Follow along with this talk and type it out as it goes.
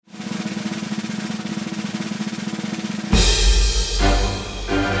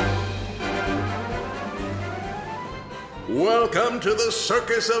welcome to the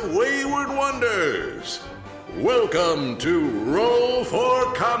Circus of Wayward Wonders. Welcome to Roll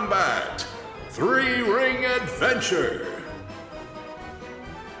for Combat, 3-Ring Adventure.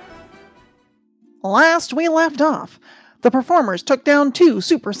 Last we left off, the performers took down 2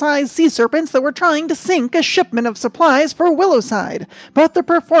 supersized sea serpents that were trying to sink a shipment of supplies for Willowside, but the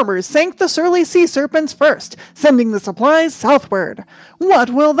performers sank the surly sea serpents first, sending the supplies southward.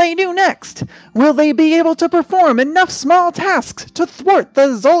 What will they do next? Will they be able to perform enough small tasks to thwart the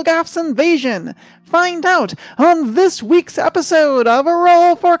Zolgath's invasion? Find out on this week's episode of A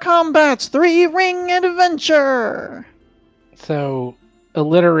Roll for Combat's 3-Ring Adventure! So,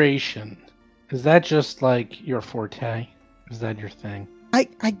 alliteration. Is that just like your forte? Is that your thing? I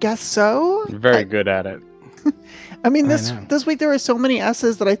guess so. Very good at it. I mean, this week there were so many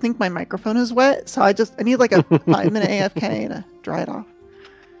S's that I think my microphone is wet, so I need like a 5-minute AFK to dry it off.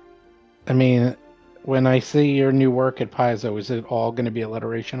 I mean, when I see your new work at Paizo, is it all going to be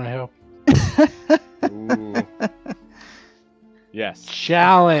alliteration, I hope? Ooh. Yes.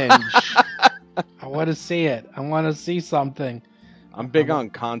 Challenge! I want to see it. I want to see something. I'm big on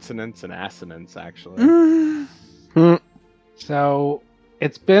consonants and assonants, actually. So,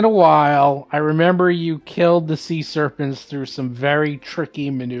 it's been a while. I remember you killed the sea serpents through some very tricky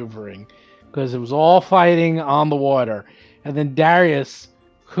maneuvering, because it was all fighting on the water. And then Darius,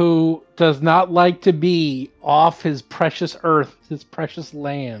 who does not like to be off his precious earth, his precious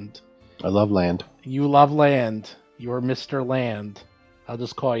land. I love land. You love land. You're Mr. Land. I'll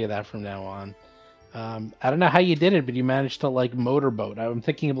just call you that from now on. I don't know how you did it, but you managed to motorboat. I'm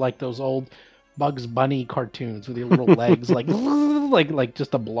thinking of those old Bugs Bunny cartoons with your little legs, like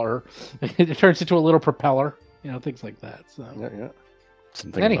just a blur. It turns into a little propeller, things like that. So Yeah.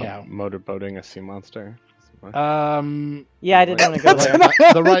 Something anyhow, about motorboating a sea monster. Yeah, I didn't want to go there.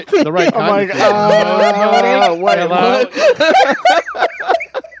 The right kind of thing. Wait,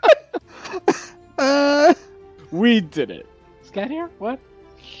 what? We did it. Is Cat here? What?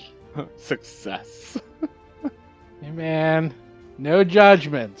 Success. Hey man, no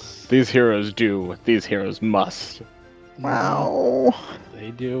judgments. These heroes do what these heroes must. Wow.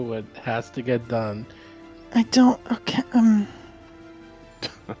 They do what has to get done. I don't... Okay,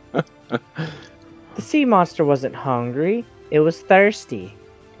 The sea monster wasn't hungry. It was thirsty.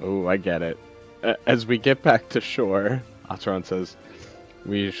 Oh, I get it. As we get back to shore, Atron says,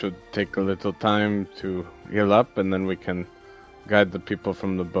 we should take a little time to heal up, and then we can guide the people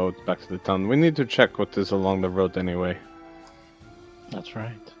from the boat back to the town. We need to check what is along the road anyway. That's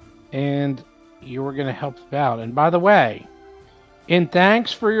right. And you were going to help them out. And by the way, in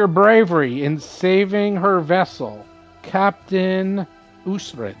thanks for your bravery in saving her vessel, Captain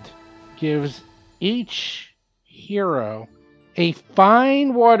Usred gives each hero a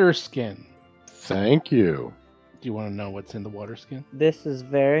fine water skin. Thank you. Do you want to know what's in the water skin? This is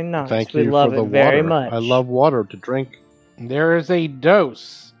very nice. Thank we you love for the it very water. much. I love water to drink. There is a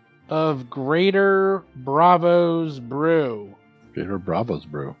dose of Greater Bravo's Brew. Greater Bravo's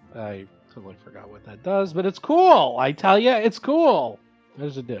Brew. I totally forgot what that does, but it's cool. I tell you, it's cool. What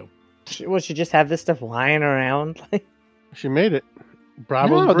does it do? Would you just have this stuff lying around? She made it.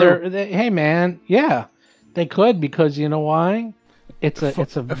 Bravo's Brew. Hey man, yeah, they could, because you know why? It's a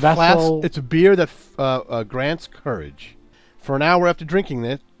vessel. It's a beer that grants courage. For an hour after drinking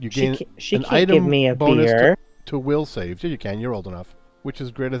it, you gain she an can't item give me a bonus beer. to will saves. Yeah, you can. You're old enough. Which is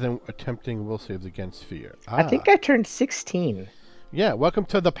greater than attempting will saves against fear. I think I turned 16. Yeah, welcome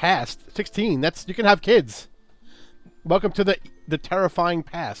to the past. 16. You can have kids. Welcome to the terrifying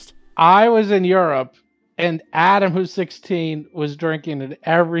past. I was in Europe, and Adam, who's 16, was drinking at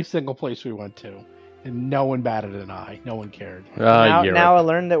every single place we went to, and no one batted an eye. No one cared. Now I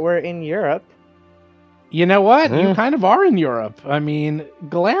learned that we're in Europe. You know what? You kind of are in Europe. I mean,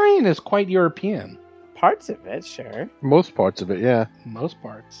 Galarian is quite European. Parts of it, sure. Most parts of it, yeah. Most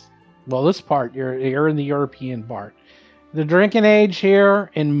parts. Well, this part, you're in the European part. The drinking age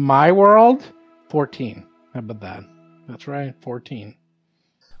here in my world, 14. How about that? That's right, 14.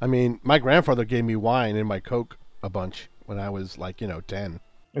 I mean, my grandfather gave me wine in my Coke a bunch when I was 10.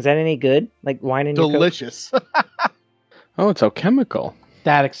 Is that any good? Like wine in your Coke? Delicious. Oh, it's alchemical.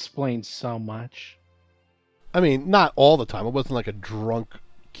 That explains so much. I mean, not all the time. It wasn't like a drunk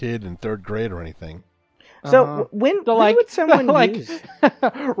kid in 3rd grade or anything. So when would someone use?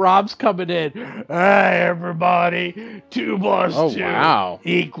 Rob's coming in. Hey, everybody. 2 plus 2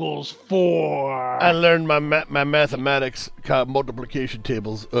 equals 4. I learned my mathematics multiplication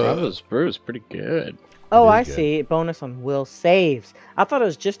tables. Bravo's Brew is pretty good. Oh, I see. Bonus on will saves. I thought it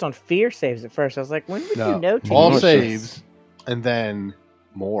was just on fear saves at first. I was like, when would you know to all use saves, and then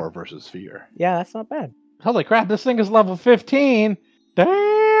more versus fear. Yeah, that's not bad. Holy crap, this thing is level 15. Damn!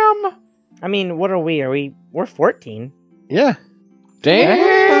 I mean, what are we? We're 14. Yeah.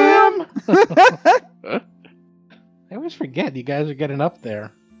 Damn! I always forget you guys are getting up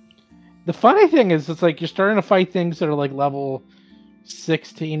there. The funny thing is, it's like you're starting to fight things that are like level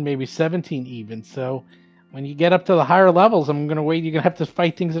 16, maybe 17 even. So when you get up to the higher levels, you're going to have to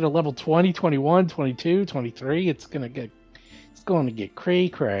fight things that are level 20, 21, 22, 23. It's going to get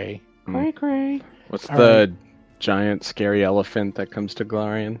cray-cray. Cray-cray. What's All the giant scary elephant that comes to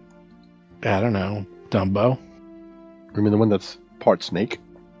Glorian? I don't know. Dumbo. You mean the one that's part snake?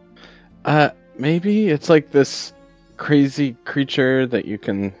 Maybe it's like this crazy creature that you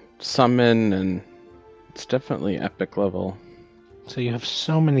can summon, and it's definitely epic level. So you have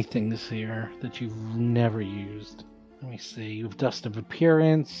so many things here that you've never used. Let me see. You have Dust of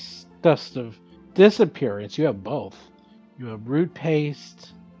Appearance, Dust of Disappearance. You have both. You have Root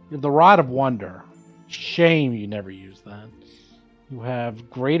Paste. You have the Rod of Wonder. Shame you never used that. You have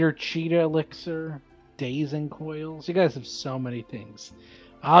Greater Cheetah Elixir, Dazing Coils. You guys have so many things.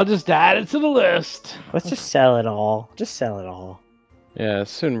 I'll just add it to the list. Let's just sell it all. Just sell it all. Yeah,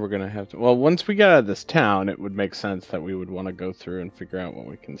 soon we're gonna have to. Well, once we get out of this town, it would make sense that we would want to go through and figure out what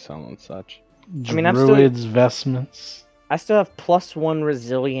we can sell and such. I mean, Druid's Vestments. I still have +1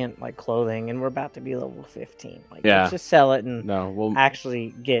 resilient like clothing, and we're about to be level 15. Like, Yeah. let's just sell it and No, we'll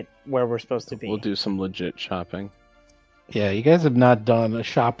actually get where we're supposed to be. we'll do some legit shopping. Yeah, you guys have not done a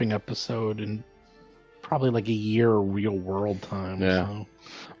shopping episode in probably like a year of real world time. Yeah. So.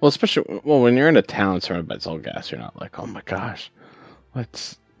 Well, especially when you're in a town surrounded by Zolgas, you're not like, oh my gosh,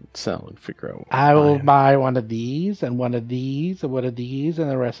 let's sell and figure out. What I will buy. buy one of these and one of these and one of these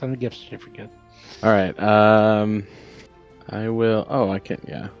and the rest on a gift certificate. All right. I will. Oh, I can.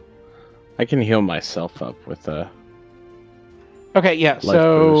 Yeah, I can heal myself up with a. Okay, yeah. Life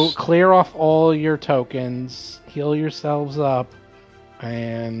So boost. clear off all your tokens, heal yourselves up,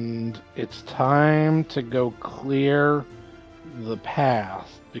 and it's time to go clear the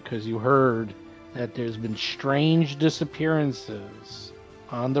path because you heard that there's been strange disappearances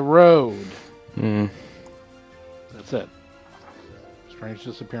on the road. Hmm. That's it. Strange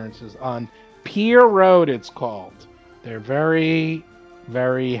disappearances on Pier Road, it's called. They're very,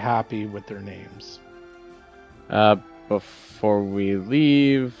 very happy with their names. Before we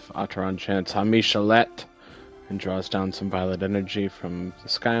leave, Ataran chants Hamishalet and draws down some violet energy from the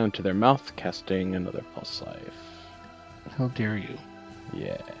sky onto their mouth, casting another pulse life. How dare you?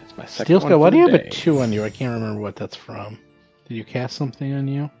 Yeah, it's my second Steel one Sky, why for do you the have a day. 2 on you? I can't remember what that's from. Did you cast something on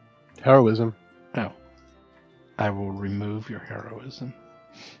you? Heroism. Oh. I will remove your heroism.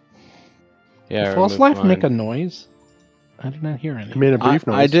 Yeah, Does False remove Life make a mine. noise? I did not hear any. It made a brief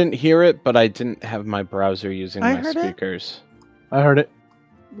noise. I didn't hear it, but I didn't have my browser using I my heard it. speakers. I heard it.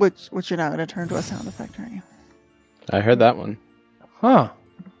 Which you're not going to turn to a sound effect, are you? I heard that one. Huh.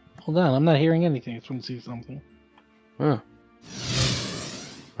 Hold on, I'm not hearing anything. I just want to see something. Huh.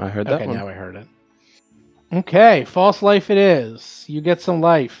 I heard that Okay, one. now I heard it. Okay, false life it is. You get some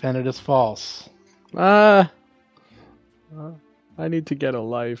life, and it is false. I need to get a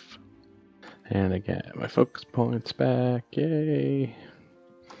life. And again, my focus points back. Yay.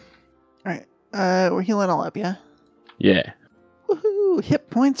 Alright. We're healing all up, yeah? Yeah. Woohoo! Hit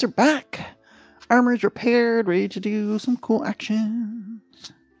points are back! Armor's repaired, ready to do some cool actions.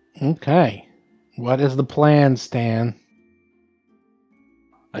 Okay. What is the plan, Stan?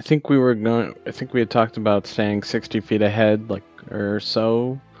 I think we had talked about staying 60 feet ahead, or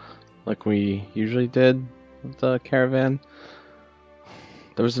so, like we usually did with the caravan.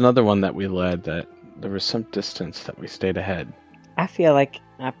 There was another one that we led that there was some distance that we stayed ahead. I feel like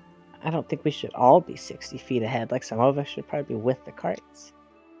I don't think we should all be 60 feet ahead. Like some of us should probably be with the carts.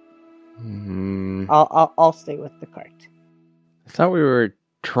 I'll stay with the cart. I thought we were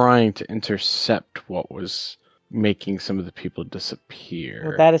trying to intercept what was making some of the people disappear.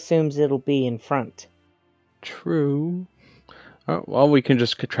 Well, that assumes it'll be in front. True. Oh, well, we can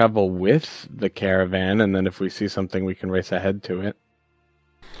just travel with the caravan, and then if we see something, we can race ahead to it.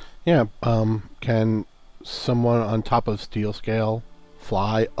 Yeah. Can someone on top of Steel Scale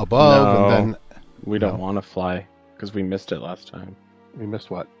fly above No. and then We don't No. want to fly because we missed it last time. we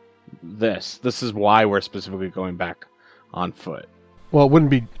missed what? This is why we're specifically going back on foot. Well, it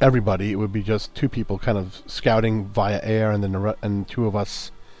wouldn't be everybody. It would be just 2 people kind of scouting via air, and then and 2 of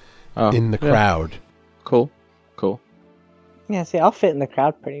us in the yeah. crowd. Cool. Yeah, see, I'll fit in the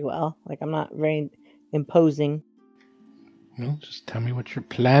crowd pretty well. Like, I'm not very imposing. Well, just tell me what you're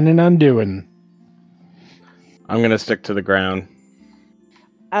planning on doing. I'm gonna stick to the ground.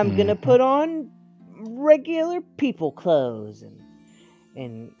 I'm gonna Mhm. put on regular people clothes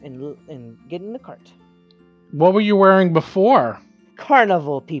and get in the cart. What were you wearing before?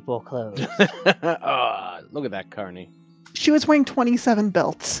 Carnival people clothes. Look at that Carney. She was wearing 27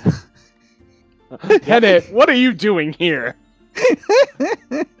 belts. Hennet, what are you doing here?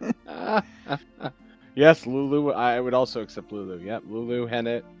 Yes, Lulu. I would also accept Lulu. Yep, Lulu,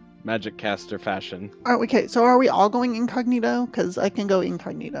 Hennet, magic caster fashion. Okay, so are we all going incognito? Because I can go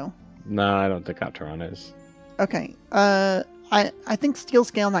incognito. No, I don't think Atron is. Okay. I think Steel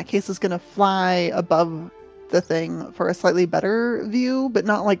Scale in that case is going to fly above the thing for a slightly better view, but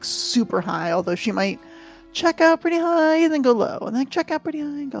not like super high, although she might check out pretty high and then go low, and then check out pretty high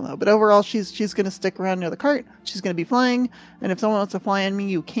and go low. But overall, she's going to stick around near the cart. She's going to be flying, and if someone wants to fly on me,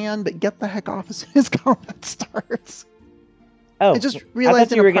 you can, but get the heck off as soon as combat starts. Oh, I just I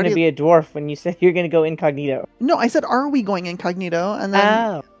realized thought you were going to be a dwarf when you said you were going to go incognito. No, I said, are we going incognito? And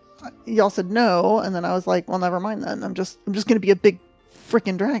then Oh. y'all said no, and then I was like, well, never mind then. I'm just going to be a big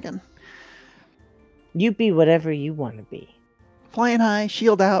freaking dragon. You be whatever you want to be. Flying high,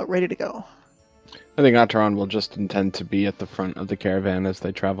 shield out, ready to go. I think Atron will just intend to be at the front of the caravan as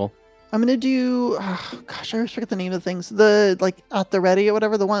they travel. I'm gonna do. Gosh, I always forget the name of things. The like at the ready or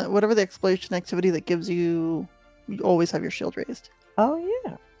whatever whatever the exploration activity that gives you always have your shield raised. Oh,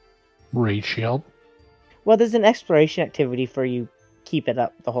 yeah. Raid shield. Well, there's an exploration activity for you. Keep it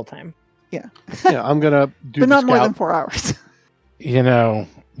up the whole time. Yeah, I'm gonna do but the not more scout. than 4 hours. You know,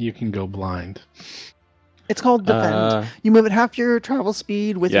 you can go blind. It's called defend. You move at half your travel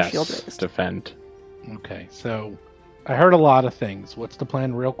speed with your shield Yes, raised. defend. Okay, so I heard a lot of things. What's the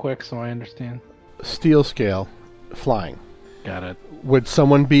plan, real quick, so I understand? Steel Scale, flying. Got it. Would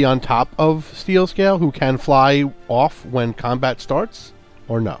someone be on top of Steel Scale who can fly off when combat starts,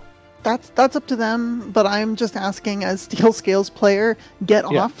 or no? That's up to them, but I'm just asking as Steel Scales player, get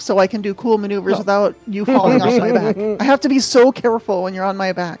Yeah. off so I can do cool maneuvers No. without you falling off my back. I have to be so careful when you're on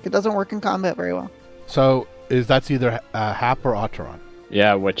my back. It doesn't work in combat very well. So that's either Hap or Atron.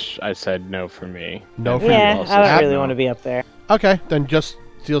 Yeah, which I said no for me. No And for you. Yeah, also I don't said really no. want to be up there. Okay, then just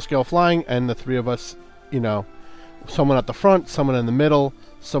Steel Scale flying, and the three of us, someone at the front, someone in the middle,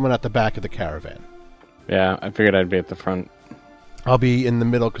 someone at the back of the caravan. Yeah, I figured I'd be at the front. I'll be in the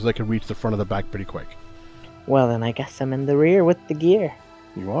middle because I can reach the front of the back pretty quick. Well, then I guess I'm in the rear with the gear.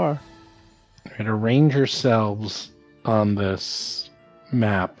 You are. Right, arrange yourselves on this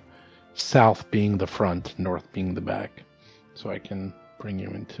map, south being the front, north being the back, so I can bring you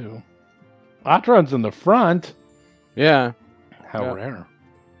into. Atron's in the front. Yeah, How Yeah. rare.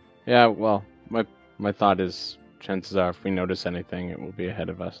 yeah. Well, my thought is, chances are, if we notice anything, it will be ahead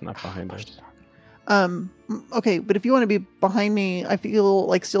of us, not behind us. Okay, but if you want to be behind me, I feel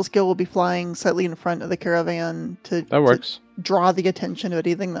like Steel Scale will be flying slightly in front of the caravan to That works. to draw the attention of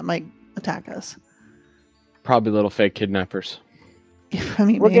anything that might attack us. Probably little fake kidnappers. I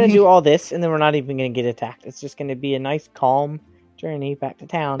mean, We're going to maybe. do all this, and then we're not even going to get attacked. It's just going to be a nice, calm journey back to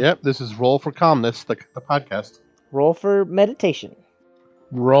town. Yep, this is Roll for Calmness, the podcast. Roll for meditation.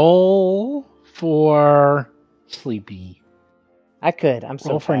 Roll for sleepy. I could. I'm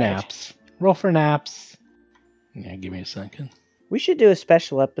so Roll for tired. naps. Roll for naps. Yeah, give me a second. We should do a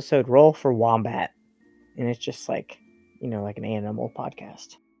special episode, Roll for Wombat. And it's just like, like an animal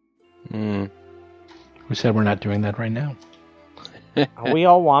podcast. Mm. We said we're not doing that right now. Are we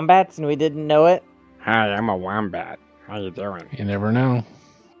all wombats and we didn't know it? Hi, I'm a wombat. How you doing? You never know.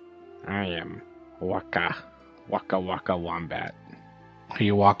 I am Waka. Waka Waka Wombat. Are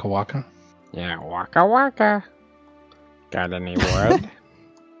you Waka Waka? Yeah, Waka Waka. Got any word?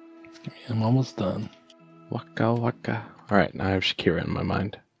 I'm almost done. Waka Waka. Alright, now I have Shakira in my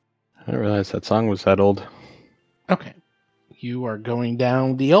mind. I didn't realize that song was that old. Okay. You are going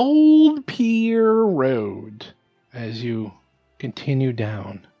down the old pier road as you continue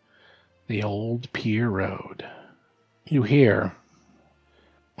down the old pier road. You hear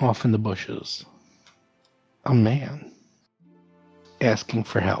off in the bushes a man asking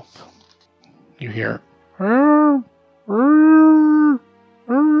for help. You hear, "Arr, arr,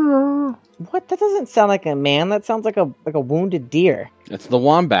 arr." What? That doesn't sound like a man. That sounds like a wounded deer. It's the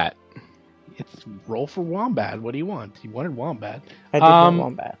wombat. It's roll for wombat. What do you want? You wanted wombat. I did want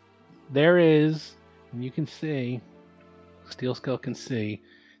wombat. There is, and you can see, Steel Skull can see,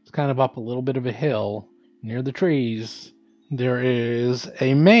 it's kind of up a little bit of a hill near the trees. There is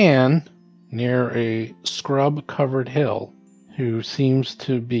a man near a scrub-covered hill who seems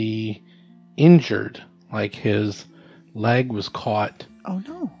to be injured, like his leg was caught Oh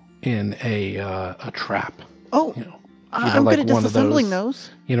no! in a trap. Oh, You know, I'm like good at one of disassembling those-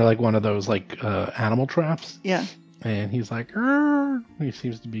 those. like one of those animal traps. Yeah. And he's like, "Arr!" He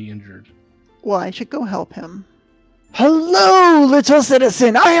seems to be injured. Well, I should go help him. Hello, little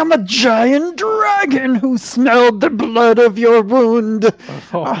citizen. I am a giant dragon who smelled the blood of your wound.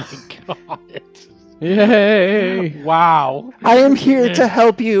 Oh my god. Yay! Wow. I am here to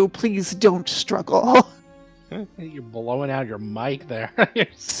help you. Please don't struggle. You're blowing out your mic there.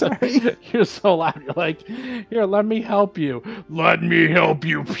 Sorry. You're so loud. You're like, here, let me help you. Let me help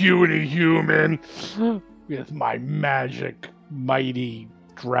you, puny human. With my magic, mighty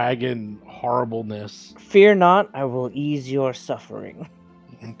dragon horribleness. Fear not, I will ease your suffering.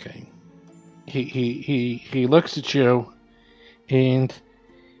 Okay. He looks at you, and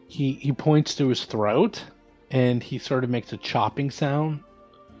he points to his throat, and he sort of makes a chopping sound,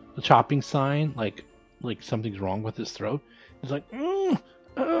 a chopping sign, like something's wrong with his throat. He's like,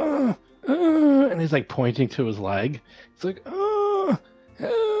 and he's like pointing to his leg. It's like,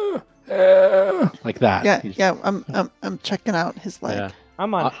 like that. Yeah. I'm checking out his leg. Yeah.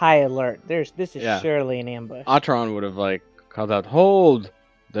 I'm on high alert. This is Yeah. surely an ambush. Atron would have like called out, "Hold!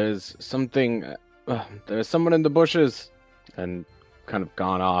 There's something. There's someone in the bushes," and kind of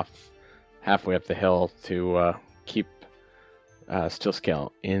gone off halfway up the hill to keep Steel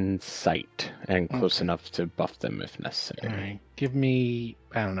Scale in sight and close enough to buff them if necessary. All right. Give me,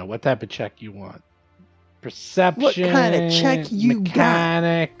 I don't know, what type of check you want. Perception. What kind of check you got?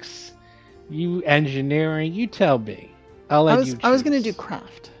 mechanics, you engineering. You tell me. I'll let you choose. I was going to do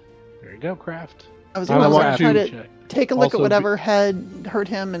craft. There you go, craft. I was I going want to try to to take a look also at whatever had hurt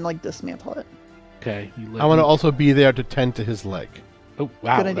him and like dismantle it. Okay. I want to also be there to tend to his leg. Oh,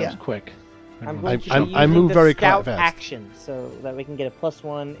 wow. Good That idea. was quick. I'm Never going mind. to be I using move the very scout fast. action so that we can get a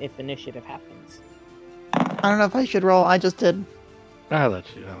 +1 if initiative happens. I don't know if I should roll. I just did. I'll let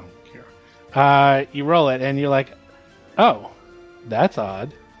you. I don't care. You roll it, and you're like, oh, that's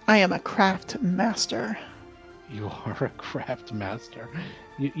odd. I am a craft master. You are a craft master.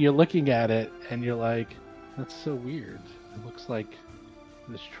 You're looking at it, and you're like, that's so weird. It looks like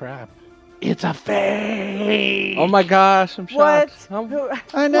this trap. It's a fake! Oh my gosh, I'm What? shocked. I'm- Who-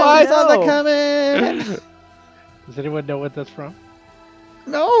 I know What? I saw that No. coming. Does anyone know what that's from?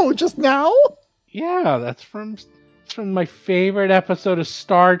 No, just now? Yeah, it's from my favorite episode of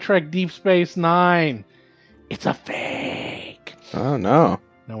Star Trek Deep Space Nine. It's a fake. Oh no,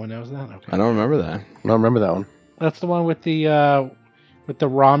 No one knows that? Okay. I don't remember that. I don't remember that one. That's the one with the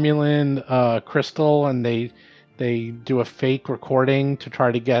Romulan crystal, and they do a fake recording to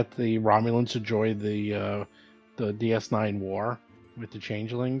try to get the Romulans to join the DS9 war with the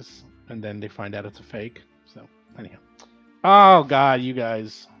changelings, and then they find out it's a fake. So anyhow, oh god, you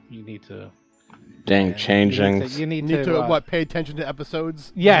guys, you need to. Dang yeah, changelings. You need You need to, to what? Pay attention to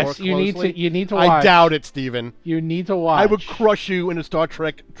episodes. Yes, more you need closely? to. You need to watch. I doubt it, Steven. You need to watch. I would crush you in a Star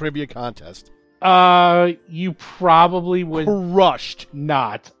Trek trivia contest. You probably would Crushed.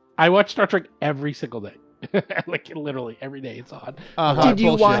 not. I watch Star Trek every single day. Like literally every day it's on. Did you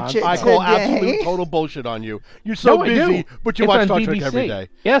bullshit. watch it I call today? absolute total bullshit on you. You're so No, I busy, do. but you It's watch on Star BBC. Trek every day.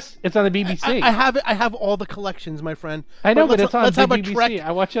 Yes, it's on the BBC. I have it. I have all the collections, my friend. I know, but let's- it's on let's the have a BBC. Trek.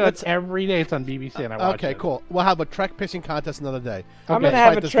 I watch it let's- every day. It's on BBC, and I watch Okay, it. cool. We'll have a Trek pissing contest another day. I'm Okay. gonna have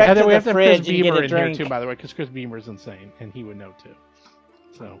Fight a this trek guy. And then to we the have to have Chris fridge and get Beamer a in here drink. too, by the way, because Chris Beamer's insane, and he would know too.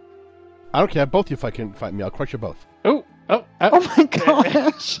 So. I don't care. Both you can fight me. I'll crush you both. Oh. Oh my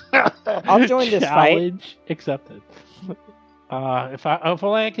gosh. I'll join this fight. Challenge accepted. If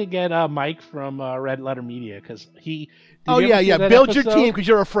only I could get Mike from Red Letter Media, because he. Oh did you ever yeah. see that Build your episode? team because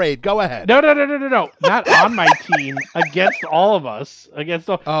you're afraid. Go ahead. No. Not on my team. Against all of us. Against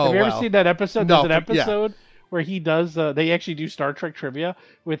all. Oh, Have you ever wow. seen that episode? No, There's an but- yeah. episode where he does. They actually do Star Trek trivia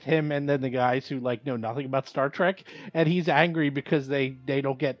with him and then the guys who like know nothing about Star Trek, and he's angry because they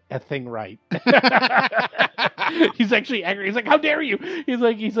don't get a thing right. He's actually angry. He's like, "How dare you?" He's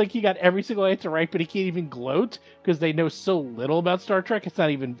like he got every single answer right, but he can't even gloat because they know so little about Star Trek. It's not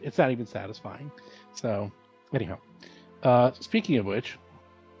even satisfying. So, anyhow, speaking of which.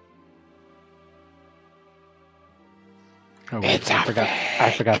 Oh, wait,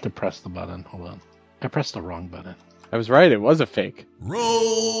 I forgot to press the button. Hold on. I pressed the wrong button. I was right. It was a fake.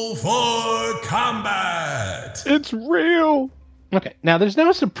 Roll for combat! It's real. Okay, now there's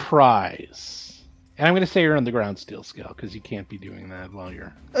no surprise. And I'm going to say you're on the ground steel scale because you can't be doing that while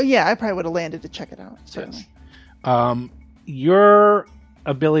you're... Oh yeah, I probably would have landed to check it out. Certainly. Yes. Your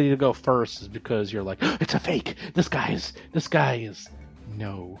ability to go first is because you're like, it's a fake. This guy is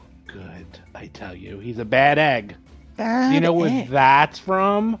no good, I tell you. He's a bad egg. Do you know where that's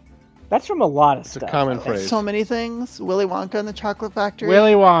from? That's from a lot of It's a stuff. common I think. phrase. So many things. Willy Wonka and the Chocolate Factory.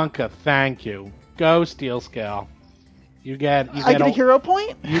 Willy Wonka, thank you. Go steel scale. You get I get a hero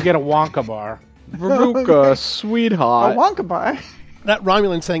point? You get a Wonka bar. Veruca, A sweetheart. Wonka bar. That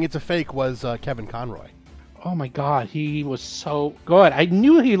Romulan saying it's a fake was Kevin Conroy. Oh my god, he was so good. I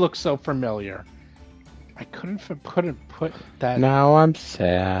knew he looked so familiar. I couldn't put that. Now I'm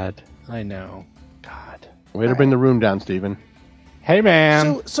sad. I know. God. Way to bring the room down, Steven. Hey,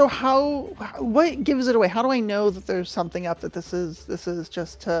 man. So what gives it away? How do I know that there's something up, that this is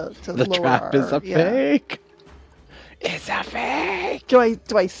just to The lower trap is our- a yeah. fake. It's a fake. Do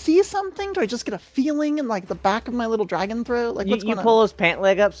I see something? Do I just get a feeling in like the back of my little dragon throat? Like what's You going pull his pant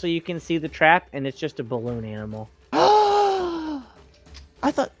leg up so you can see the trap, and it's just a balloon animal. on? I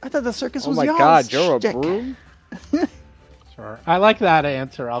thought the circus Oh was my y'all's god, you're a shtick. broom? Sure. I like that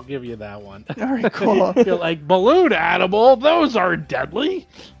answer. I'll give you that one. All right, cool. You're like, balloon animal? Those are deadly.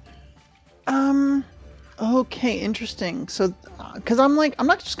 Okay, interesting. So, because I'm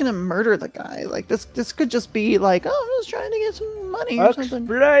not just gonna murder the guy. Like this could just be like, oh, I'm just trying to get some money or something.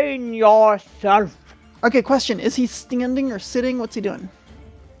 Explain yourself. Okay, question: is he standing or sitting? What's he doing?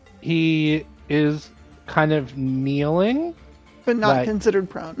 He is kind of kneeling. But not Right. considered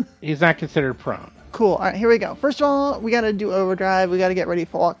prone. He's not considered prone. Cool. All right, here we go. First of all, we gotta do overdrive. We gotta get ready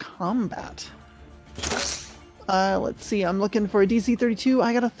for combat. Let's see. I'm looking for a DC 32.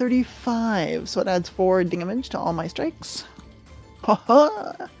 I got a 35, so it adds 4 damage to all my strikes.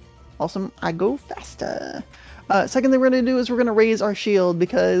 Haha. Awesome. I go faster. Second thing we're gonna do is we're gonna raise our shield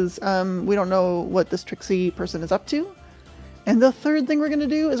because we don't know what this tricksy person is up to. And the third thing we're gonna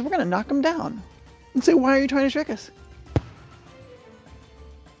do is we're gonna knock him down and say, "Why are you trying to trick us?"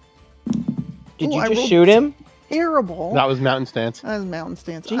 Did Ooh, you I just rolled shoot him? Terrible. That was mountain stance. That was mountain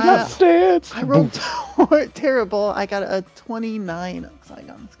stance. Stance. I rolled terrible. I got a 29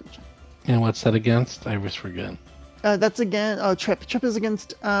 Saigon. Let's go check. And what's that against? I always forget. That's again. Oh, trip. Trip is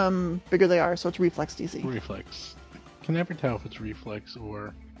against bigger they are, so it's reflex DC. Reflex. Can never tell if it's reflex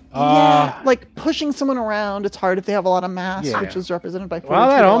or. Yeah, like pushing someone around. It's hard if they have a lot of mass, Yeah. which is represented by. Well,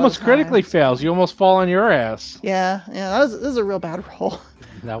 that 42 almost times. critically fails. You almost fall on your ass. Yeah. This is a real bad roll.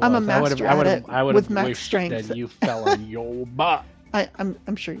 That I'm a was. master at it I would with have max wished strength. that you fell on your butt.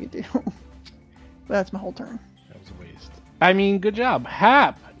 I'm sure you do. But that's my whole turn. That was a waste. I mean, good job.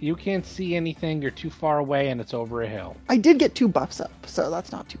 Hap, you can't see anything. You're too far away and it's over a hill. I did get 2 buffs up, so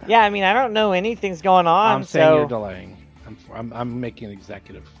that's not too bad. Yeah, I mean, I don't know anything's going on, I'm saying so... you're delaying. I'm making an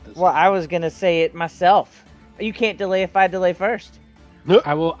executive. Well, I was gonna say it myself. You can't delay if I delay first.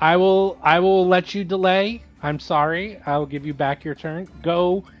 I will let you delay. I'm sorry. I will give you back your turn.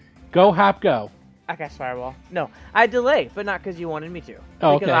 Go, Hap, go. I cast Fireball. No, I delay, but not because you wanted me to.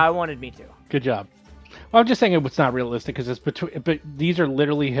 Oh, because okay. I wanted me to. Good job. Well, I'm just saying it's not realistic because it's between. But these are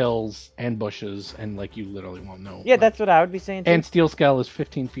literally hills and bushes, and like you literally won't know. Yeah, like, that's what I would be saying too. And Steel Scale is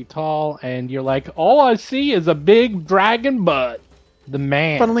 15 feet tall, and you're like, all I see is a big dragon butt. The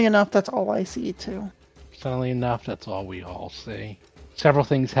man. Funnily enough, that's all I see too. Funnily enough, that's all we all see. Several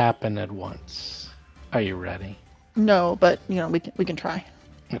things happen at once. Are you ready? No, but we can try.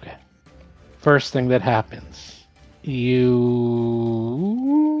 Okay. First thing that happens, you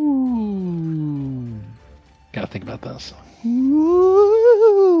gotta think about this.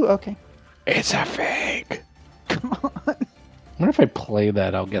 Ooh, okay. It's a fake. Come on. I wonder if I play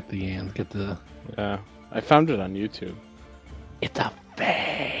that, I'll get the. Yeah, I found it on YouTube. It's a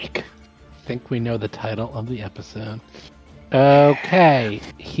fake. I think we know the title of the episode. Okay,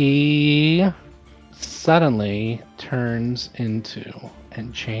 he suddenly turns into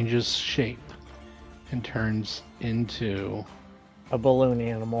and changes shape and turns into A balloon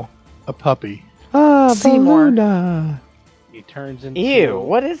animal. A puppy. Seymour. he turns into Ew,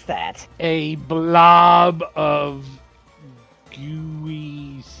 what is that? a blob of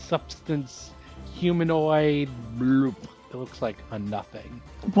gooey substance, humanoid bloop. It looks like a nothing.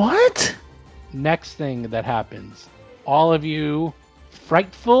 What? Next thing that happens, all of you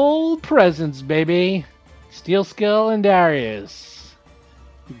frightful presence, baby. Steel Skill and Darius.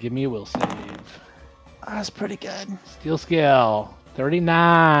 Give me a will save. That's pretty good. Steel Skill,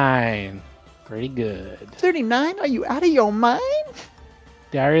 39. Pretty good. 39? Are you out of your mind?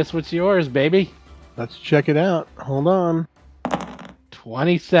 Darius, what's yours, baby? Let's check it out. Hold on.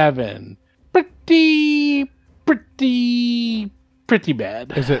 27. Pretty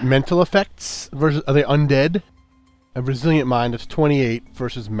bad. Is it mental effects versus are they undead? A resilient mind is 28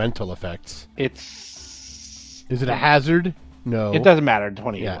 versus mental effects. It's. Is it a hazard? No. It doesn't matter.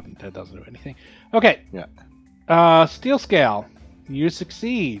 28. Yeah. That doesn't do anything. Okay. Yeah. Steel Scale. You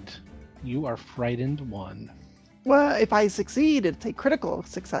succeed. You are frightened 1. Well, if I succeed, it's a critical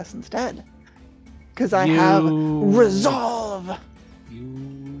success instead. Because I have resolve.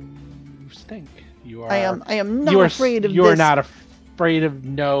 You stink. You are. I am not you are, afraid of You this. are not afraid of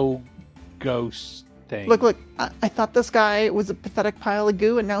no ghost thing. Look, I thought this guy was a pathetic pile of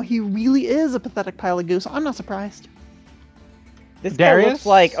goo, and now he really is a pathetic pile of goo, so I'm not surprised. This guy Darius? looks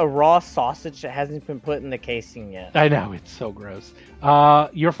like a raw sausage that hasn't been put in the casing yet. I know, it's so gross.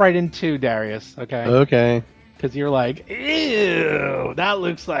 You're frightened too, Darius, okay? Okay. Because you're like, ew, that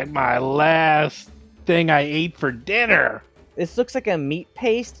looks like my last thing I ate for dinner. This looks like a meat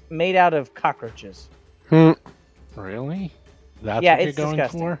paste made out of cockroaches. Really? That's Yeah, what you're it's going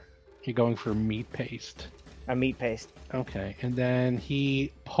disgusting. for? You're going for meat paste. A meat paste. Okay, and then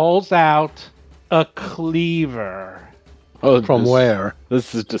he pulls out a cleaver. Oh, From where?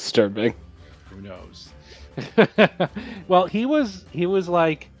 This is disturbing. Who knows? Well, he was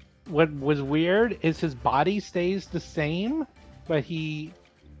like, what was weird is his body stays the same, but you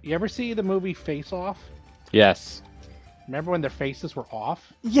ever see the movie Face Off? Yes. Remember when their faces were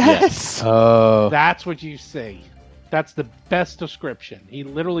off? Yes! Oh. That's what you see. That's the best description. He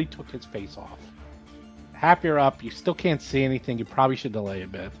literally took his face off. Happier up. You still can't see anything. You probably should delay a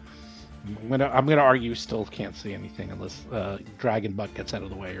bit. I'm gonna argue you still can't see anything unless Dragon Butt gets out of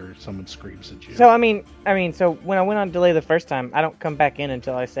the way or someone screams at you. So so when I went on delay the first time, I don't come back in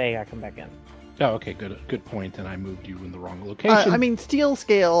until I say I come back in. Oh, okay, good point. And I moved you in the wrong location. Steel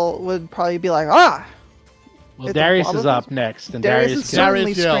Scale would probably be like, well, well, Darius is up next, and Darius is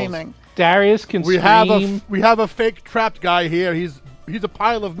certainly Darius yells. screaming. Darius can We scream. have a fake trapped guy here. He's a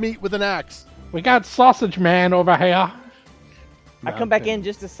pile of meat with an axe. We got Sausage Man over here. I come back in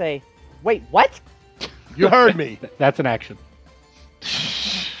just to say, wait, what? You heard me. That's an action.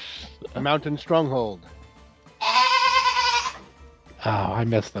 Mountain Stronghold. Oh, I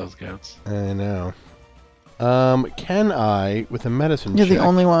miss those goats. I know. Can I, with a medicine You're check, the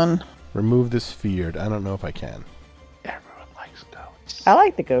only one. remove this feared? I don't know if I can. Everyone likes goats. I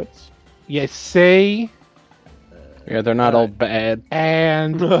like the goats. You see, Yeah, they're not all bad.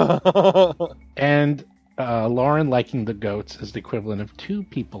 and Lauren liking the goats is the equivalent of 2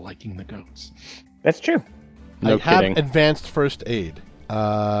 people liking the goats. That's true. No I have kidding. advanced first aid.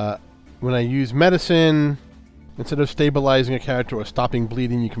 When I use medicine, instead of stabilizing a character or stopping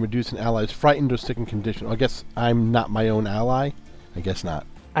bleeding, you can reduce an ally's frightened or sickened condition. I guess I'm not my own ally. I guess not.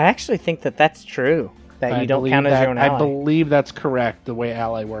 I actually think that that's true. That I you don't believe count as that- your own ally. I believe that's correct. The way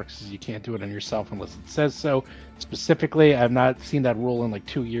ally works is you can't do it on yourself unless it says so. Specifically, I've not seen that rule in like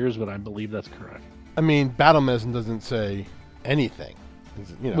 2 years, but I believe that's correct. I mean, battle medicine doesn't say anything.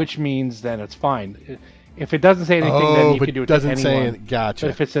 You know. Which means then it's fine. If it doesn't say anything, then you but can do it doesn't to say anyone. it. Gotcha.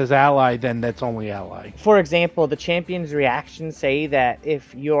 But if it says ally, then that's only ally. For example, the champion's reactions say that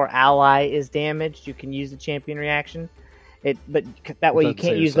if your ally is damaged, you can use the champion reaction. But that way you doesn't say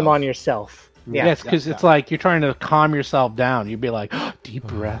can't use them yourself. on yourself. Yeah. Yes, because it's like you're trying to calm yourself down. You'd be like, deep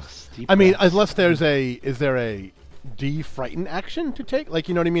breaths. Deep I mean, breaths. unless is there a de-frighten action to take? Like,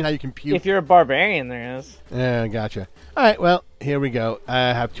 you know what I mean? How you can puke? If you're a barbarian, there is. Yeah, gotcha. All right, well, here we go. I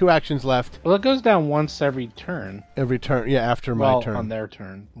have 2 actions left. Well, it goes down once every turn. Every turn, yeah, after my Well, turn. on their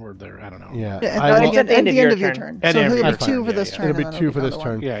turn, or their, I don't know. Yeah, Yeah, I at will- the end of your turn. At So the end of he'll your have 2 turn, for this yeah, turn. It'll be and then 2 it'll for be this another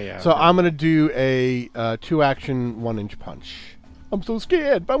one. turn. Yeah, yeah. So okay. I'm gonna do a 2-action 1-inch punch. I'm so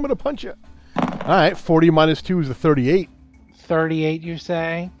scared, but I'm gonna punch you. All right, 40 minus 2 is a 38. 38, you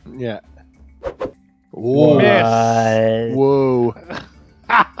say? Yeah. Whoa. Miss. Whoa.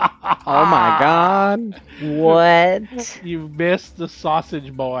 Oh my god. What? You missed the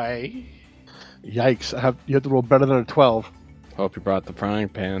sausage boy. Yikes! You have to roll better than a 12. Hope you brought the frying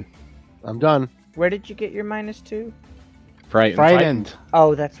pan. I'm done. Where did you get your -2? Frightened.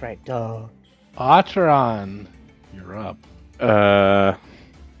 Oh, that's right. Duh. Atron, you're up. I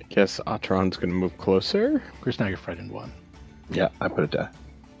guess Atron's gonna move closer. Of course, now you're frightened 1. Yeah, I put it down.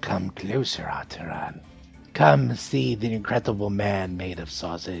 Come closer, Atron. Come see the incredible man made of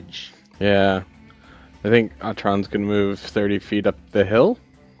sausage. Yeah. I think Atron's gonna move 30 feet up the hill.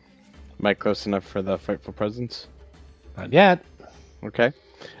 Am I close enough for the frightful presence? Not yet. Okay.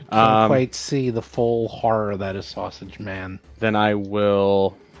 Can't quite see the full horror that is Sausage Man. Then I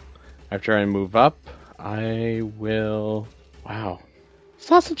will, after I move up, I will. Wow.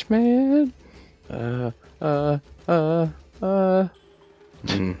 Sausage Man! Are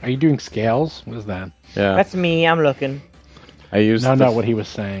you doing scales? What is that? Yeah. That's me. I'm looking. I used No, the, not what he was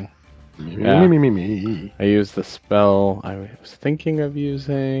saying. Yeah. Me. I used the spell I was thinking of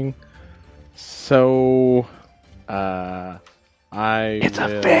using. So, It's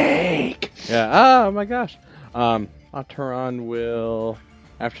will... a fake! Yeah. Oh my gosh. Ataran will,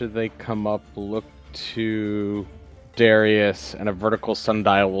 after they come up, look to Darius, and a vertical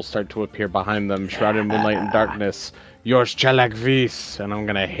sundial will start to appear behind them, shrouded in moonlight and darkness. Yours Chelak Vis, and I'm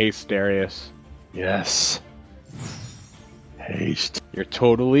gonna haste Darius. Yes. Haste. You're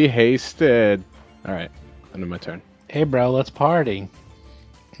totally hasted. All right, end of my turn. Hey, bro, let's party.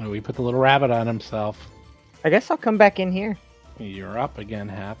 Oh, we put the little rabbit on himself. I guess I'll come back in here. You're up again,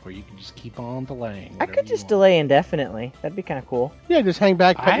 Hap, or you can just keep on delaying. I could just delay indefinitely. That'd be kind of cool. Yeah, just hang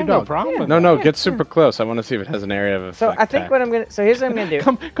back, I pet have your no dog. problem with No, that. get super close. I want to see if it has an area of effect. So I think what I'm gonna. So here's what I'm gonna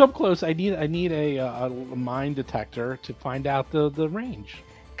do. Come close. I need a mine detector to find out the range.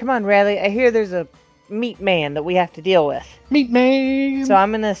 Come on, Riley. I hear there's a meat man that we have to deal with. Meet me. So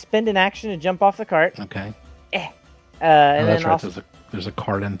I'm gonna spend an action to jump off the cart. Okay. And Oh, then that's right. also, There's a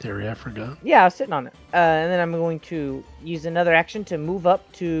card in theory. I forgot. yeah, I was sitting on it. And then I'm going to use another action to move up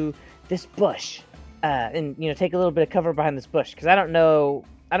to this bush, and take a little bit of cover behind this bush because I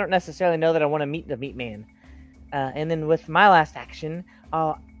don't necessarily know that I want to meet the meat man. And then with my last action,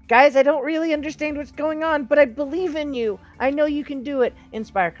 guys, I don't really understand what's going on, but I believe in you. I know you can do it.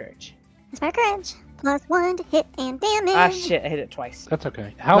 Inspire courage. Inspire courage. +1 to hit and damage. Ah, shit! I hit it twice. That's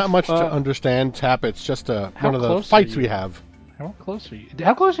okay. Not much to understand, Tap. It's just how one of the close are fights you? we have. How close are you?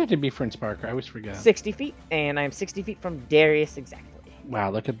 How close do you have to be for Inspire? I always forget. 60 feet, and I'm 60 feet from Darius exactly.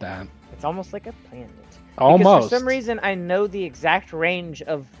 Wow, look at that. It's almost like I planned it. Almost. Because for some reason, I know the exact range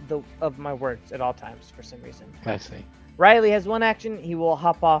of my words at all times. For some reason, I see. Riley has one action. He will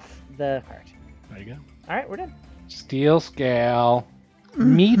hop off the cart. There you go. All right, we're done. Steel scale.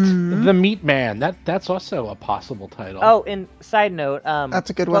 Meet the meat man. That's also a possible title. Oh, and side note, That's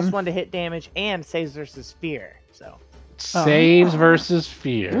a good +1 one. to hit damage and saves versus fear. So Saves versus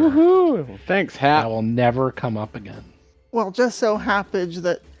fear. Woohoo! Thanks, That Hap. will never come up again. Well, just so happens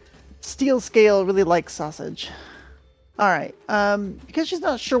that Steel Scale really likes sausage. All right. Because she's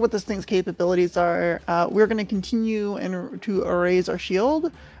not sure what this thing's capabilities are, we're going to continue to erase our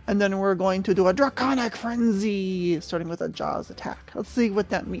shield, and then we're going to do a Draconic Frenzy, starting with a Jaws attack. Let's see what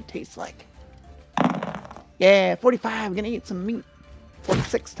that meat tastes like. Yeah, 45. Gonna eat some meat.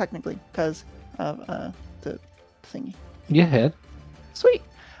 46 technically, because of the thingy. You hit. Sweet.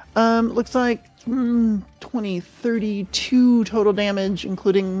 Looks like 20, 32 total damage,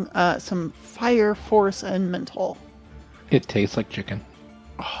 including some fire, force, and mental. It tastes like chicken.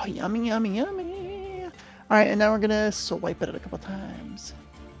 Oh, yummy, yummy, yummy. All right, and now we're gonna swipe at it a couple times.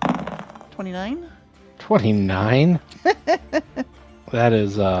 29. 29? That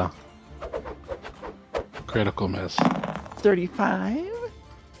is critical miss. 35.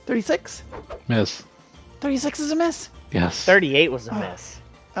 36. Miss. 36 is a miss. Yes. 38 was a miss.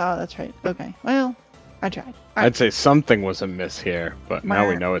 Oh, that's right. Okay. Well, I tried. I'd say something was amiss here, but now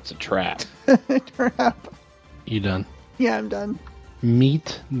we know it's a trap. Crap. You done? Yeah, I'm done.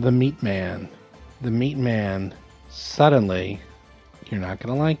 Meet the meat man. The meat man, suddenly, you're not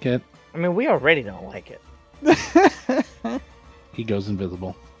going to like it. I mean, we already don't like it. He goes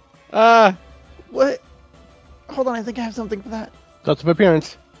invisible. What? Hold on, I think I have something for that. Lots of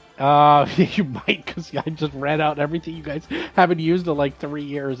appearance. You might, because I just read out everything you guys haven't used in like 3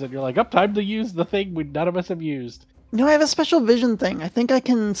 years, and you're like, time to use the thing none of us have used. No, I have a special vision thing. I think I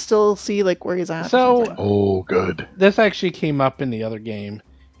can still see like where he's at. or So- something. Oh, good. This actually came up in the other game.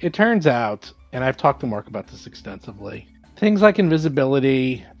 It turns out, and I've talked to Mark about this extensively, things like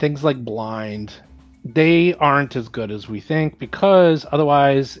invisibility, things like blind, they aren't as good as we think, because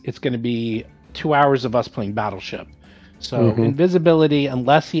otherwise it's going to be 2 hours of us playing Battleship. So invisibility,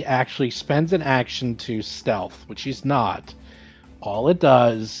 unless he actually spends an action to stealth, which he's not, all it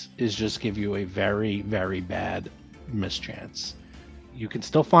does is just give you a very, very bad mischance. You can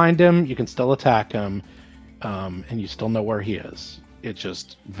still find him, you can still attack him, and you still know where he is. It's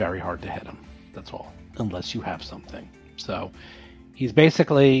just very hard to hit him. That's all, unless you have something. So he's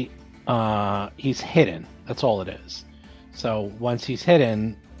basically he's hidden. That's all it is. So once he's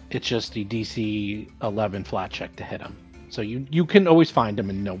hidden, it's just a DC 11 flat check to hit him. So you can always find him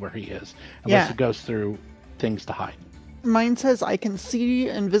and know where he is, unless Yeah. it goes through things to hide. Mine says I can see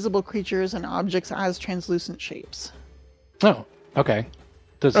invisible creatures and objects as translucent shapes. Oh, okay.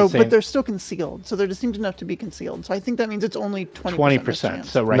 Does Oh, the but same they're still concealed, so they're distinct enough to be concealed. So I think that means it's only 20%. 20%.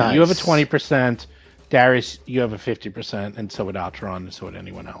 So right, you have a 20%. Darius, you have a 50%, and so would Altron, and so would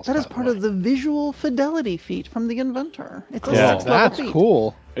anyone else. that is by the part way. of the visual fidelity feat from the inventor. It's a Yeah, 6th level That's feat.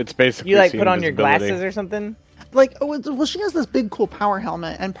 cool. It's basically You like see put on your invisibility. glasses or something? Like, well, she has this big cool power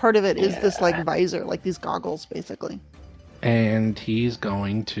helmet, and part of it is this like visor, like these goggles, basically. And he's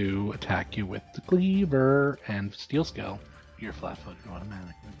going to attack you with the cleaver and steel scale. You're flat-footed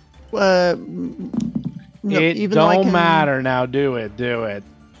automatically. No, it even though I don't can- matter now. Do it.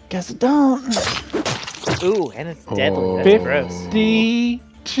 Guess it don't. Ooh, and it's deadly. Oh. That's gross.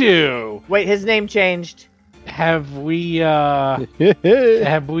 52. Wait, his name changed. Have we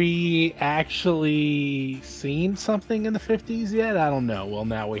actually seen something in the 50s yet? I don't know. Well,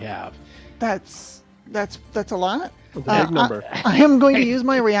 now we have. That's a lot. It's a big number. I am going to use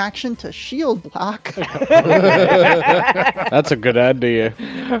my reaction to shield block. That's a good idea.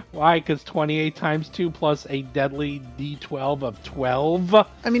 Why? Because 28 times 2 plus a deadly D12 of 12. I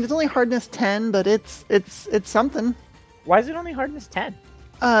mean, it's only hardness 10, but it's something. Why is it only hardness 10?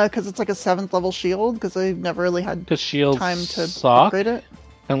 Because it's like a 7th level shield. Because I've never really had Because shields time to suck upgrade it.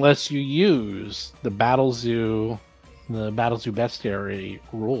 unless you use the Battle Zoo Bestiary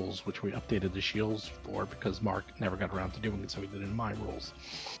rules, which we updated the shields for because Mark never got around to doing it, so he did it in my rules.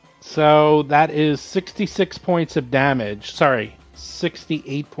 So that is 66 points of damage. Sorry,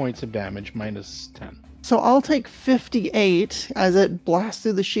 68 points of damage minus 10. So I'll take 58 as it blasts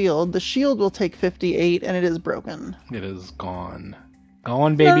through the shield. The shield will take 58, and it is broken. It is gone.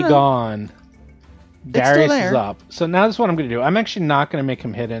 Gone, baby, No. gone. It's still Darius there. is up. So now this is what I'm going to do. I'm actually not going to make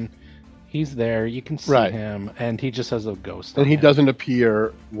him hidden. He's there. You can see Right. him, and he just has a ghost. And on he him. doesn't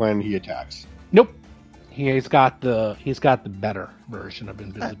appear when he attacks. Nope. He's got the better version of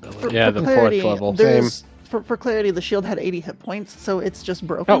invisibility. Yeah, the fourth level. there's- For clarity, the shield had 80 hit points, so it's just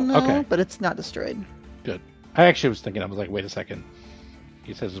broken Oh, now, okay. but it's not destroyed. Good. I actually was thinking. I was like, wait a second.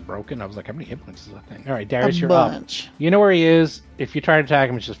 He says it's broken. I was like, how many hit points is that thing? All right, Darius, A you're up. bunch. You know where he is. If you try to attack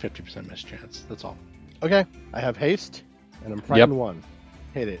him, it's just 50% miss chance. That's all. Okay, I have haste, and I'm frightened 1.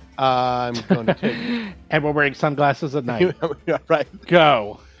 Hit it. I'm going to take... And we're wearing sunglasses at night. Yeah, right.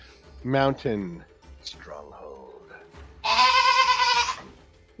 Go. Mountain Stronghold.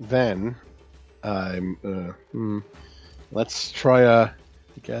 Then, I'm... let's try I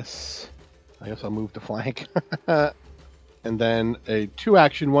guess I'll move to flank. And then a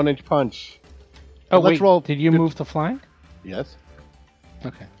 2-action 1-inch punch. Oh, Let's wait. roll. Did you move to flank? Yes,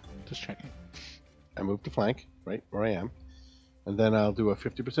 Okay. Just checking. I move to flank, right where I am. And then I'll do a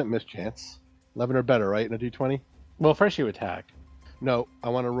 50% miss chance. 11 or better, right, in a d20? Well, first you attack. No, I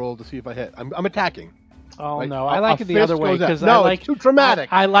want to roll to see if I hit. I'm attacking. Oh, Right. no. I A like it the fist other way goes out. because No, I like it's too dramatic.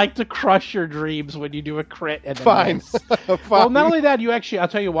 I like to crush your dreams when you do a crit and then Fine. miss. Fine. Well, not only that, you actually, I'll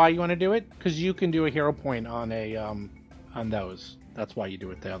tell you why you want to do it, because you can do a hero point on on those. That's why you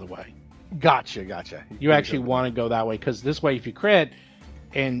do it the other way. Gotcha. You actually want to go that way, because this way, if you crit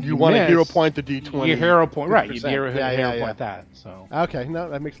and You want to miss, hero point the d20. your hero point, right? You 50%. hero, Yeah, hero yeah. point that. So. Okay, no,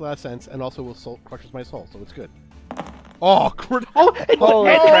 that makes a lot of sense. And also will soul crushes my soul, so it's good. Oh, Oh,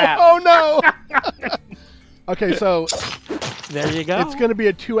 Holy no! crap. Oh no! Okay, so there you go. it's going to be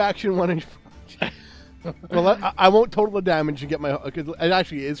a 2-action 1-inch. Well, I won't total the damage and get my. It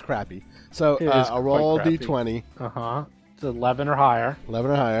actually is crappy. So It is I'll roll quite crappy. d20, It's 11 or higher 11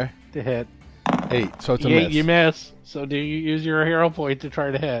 or higher, to hit. 8. So it's a Yeah, miss. you miss. So do you use your hero point to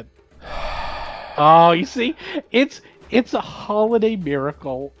try to hit? Oh, you see, it's a holiday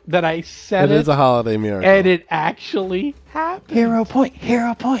miracle that I said It is a holiday miracle. and it actually happened. Hero point.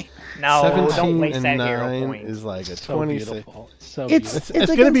 No, 17 don't waste and that 9 hero point. is like a So 26. beautiful. It's so It's- beautiful.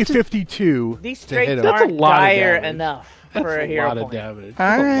 It's going to be against 52 These to hit straights him. That's a aren't lot of dire damage. enough That's for a a hero lot of point. damage. All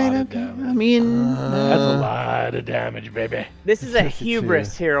That's a right, lot of okay. damage. I mean, That's a lot of damage, baby. This is a 52.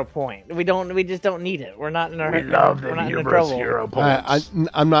 hubris hero point. We just don't need it. We're not in our We love we're the not in hubris trouble. hero I'm points.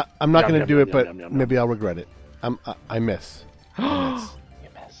 not Yum, going to yum, do yum, it, but yum, yum, yum. maybe I'll regret it. I miss.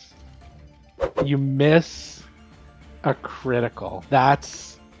 You miss a critical.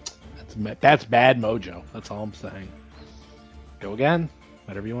 That's bad mojo. That's all I'm saying. Go again.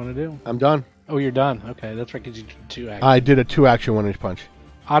 Whatever you want to do. I'm done. Oh, you're done. Okay, that's right. Because you did 2 actions. I did a 2-action 1-inch punch.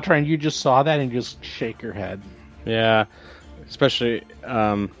 Atra, and you just saw that and just shake your head. Yeah, especially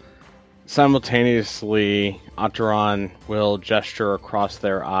simultaneously, Ataran will gesture across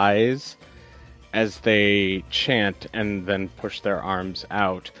their eyes as they chant and then push their arms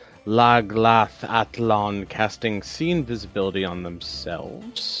out. Laglath Atlon, casting see invisibility on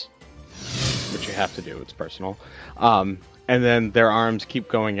themselves, which you have to do. It's personal. And then their arms keep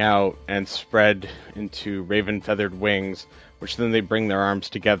going out and spread into raven feathered wings, which then they bring their arms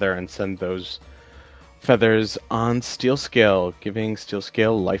together and send those feathers on Steel Scale, giving Steel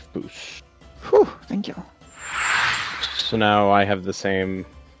Scale life boost. whew, thank you. So now I have the same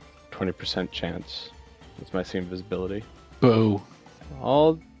 20% chance with my see invisibility. Boo.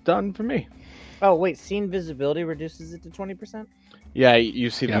 All done for me. Oh wait, see invisibility reduces it to 20%. Yeah, you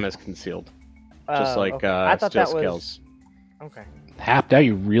see them Yep. as concealed, just like Okay. I thought Steel that was Scales. okay. Hap, now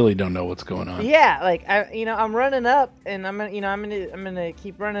you really don't know what's going on. Yeah, like I'm running up, and I'm gonna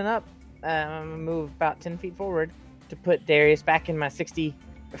keep running up. I'm gonna move about 10 feet forward to put Darius back in my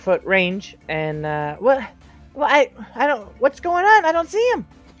 60-foot range. And what? Well, I don't. What's going on? I don't see him.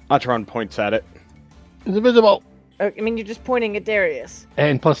 Ataran points at it. It's invisible. I mean, you're just pointing at Darius.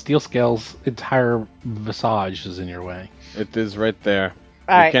 And plus, Steel Scale's entire visage is in your way. It is right there.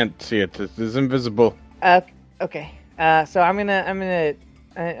 All right. can't see it. It is invisible. Okay. So I'm gonna.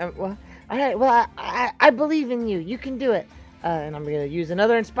 Well, all right. Well, I believe in you. You can do it. And I'm gonna use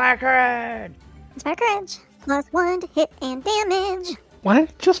another Inspire Courage. Inspire Courage. +1 to hit and damage. Why don't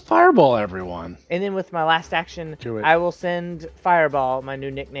you just fireball everyone? And then with my last action, Do it. I will send Fireball, my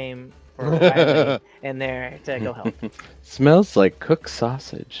new nickname for Riley, in there to go help. Smells like cooked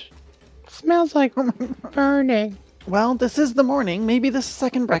sausage. Smells like burning. Well, this is the morning. Maybe this is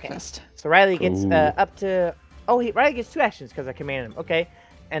second breakfast. So Riley gets Ooh. up to. Oh, Riley gets 2 actions because I commanded him. Okay,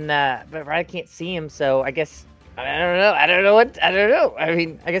 and but Riley can't see him, so I guess I don't know. I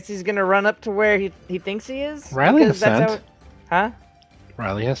mean, I guess he's gonna run up to where he thinks he is. Riley because has that's scent. Huh?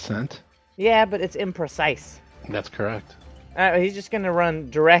 Riley has scent. Yeah, but it's imprecise. That's correct. He's just gonna run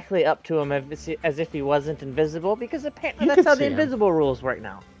directly up to him as if he wasn't invisible, because apparently You that's can how the see him. invisible rules work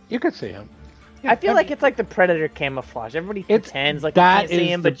now. You could see him. I feel like it's like the Predator camouflage. Everybody It's- pretends like you that can't see is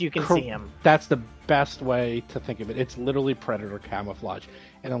him, the but you can cor- see him. That's the best way to think of it. It's literally Predator camouflage.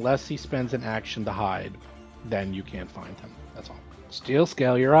 And unless he spends an action to hide, then you can't find him. That's all. Steel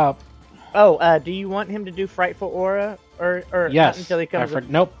Scale, you're up. Oh, do you want him to do Frightful Aura, or Yes. not until he comes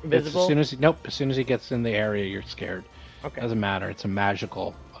Nope. invisible? As soon as he gets in the area, you're scared. Okay. Doesn't matter. It's a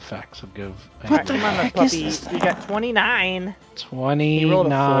magical effect. So give. What the Come on, heck puppy. is this You got 29.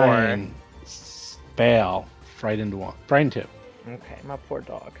 29. Fail. Frightened 1. Frightened 2. Okay, my poor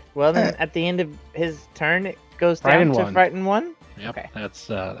dog. Well, then at the end of his turn, it goes down Frightened to 1. Frightened 1. Yep. Okay.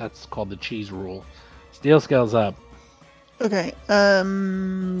 That's called the cheese rule. Steel Scale's up. Okay.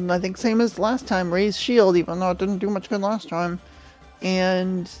 I think same as last time. Raise shield, even though it didn't do much good last time.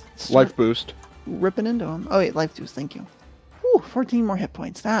 And start Life boost. ripping into him. Oh wait, life boost. Thank you. Whew, 14 more hit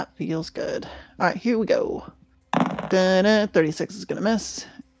points. That feels good. All right, here we go. 36 is gonna miss.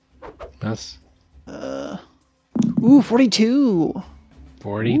 Miss. Ooh, 42.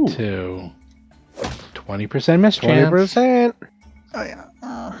 42. 20% miss chance. 20%. Oh yeah.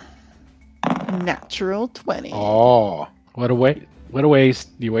 Natural 20. Oh, what a waste!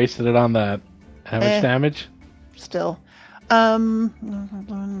 You wasted it on that. How much damage? Still.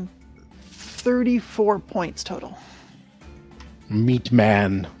 34 points total. Meat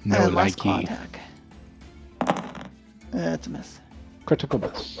man, no And last claw likey. attack. It's a miss. Critical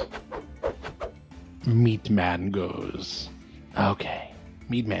miss. Meat man goes. Okay,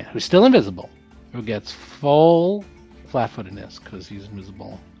 meat man, who's still invisible, who gets full flat-footedness because he's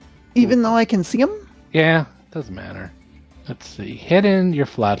invisible. Even though I can see him? Yeah, doesn't matter. Let's see. Hidden, you're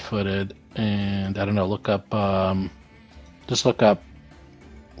flat-footed, and I don't know. Look up. Just look up.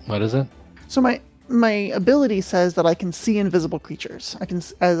 What is it? So my ability says that I can see invisible creatures. I can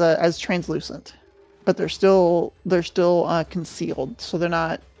as translucent, but they're still concealed. So they're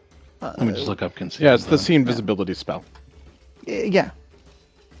not. Let me just look up concealed. Yeah, it's the then. see invisibility spell. Yeah.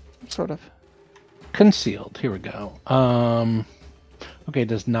 Sort of. Concealed. Here we go. Okay,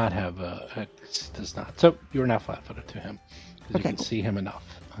 does not have does not. So you're now flat-footed to him because Okay, you can cool. see him enough.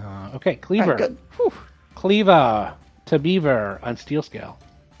 Okay, All Cleaver. right, good. Whew. Cleaver to Beaver on Steel Scale.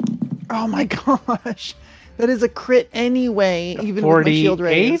 Oh my gosh, that is a crit anyway. Even with my shield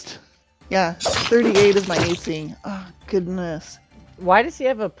 48. raised. Yeah, 38 is my AC. Oh goodness. Why does he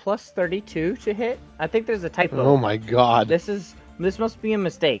have a plus 32 to hit? I think there's a typo. Oh my god. This must be a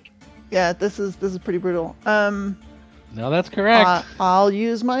mistake. Yeah, this is pretty brutal. No, that's correct. I'll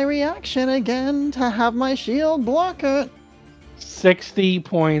use my reaction again to have my shield block it. 60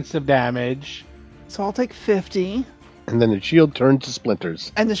 points of damage. So I'll take 50, And then the shield turns to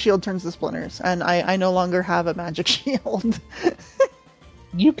splinters. and the shield turns to splinters, and I no longer have a magic shield.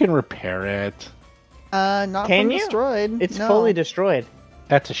 You can repair it. Not Can from you? destroyed. It's no. fully destroyed.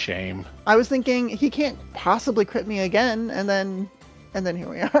 That's a shame. I was thinking he can't possibly crit me again, and then here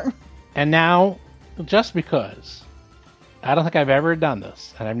we are. And now, just because, I don't think I've ever done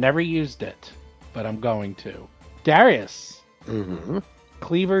this, and I've never used it, but I'm going to. Darius, Mm-hmm.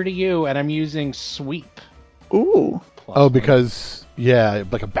 Cleaver to you, and I'm using Sweep. Ooh. Plus Oh, one. because, yeah,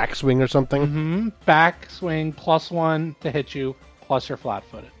 like a backswing or something? Mm-hmm. Back swing, +1 to hit you, plus you're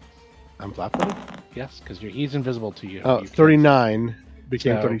flat-footed. I'm flat-footed? Yes, because he's invisible to you. Oh, You can't- 39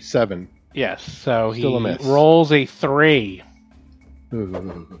 became So- 37. Yes, so Still a he miss. rolls a 3.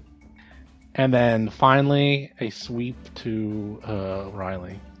 Ooh. And then finally, a sweep to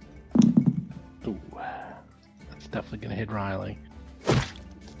Riley. Ooh, that's definitely going to hit Riley.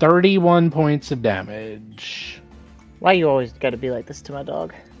 31 points of damage. Why you always got to be like this to my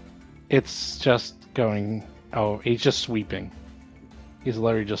dog? It's just going... Oh, he's just sweeping. He's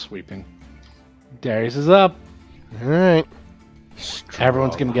literally just sweeping. Darius is up. All right.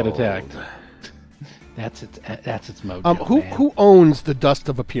 Everyone's going to get attacked. That's its mojo. Who man. who owns the Dust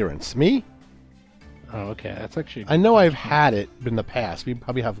of Appearance? Me? Oh, okay. That's actually. I know I've had it in the past. We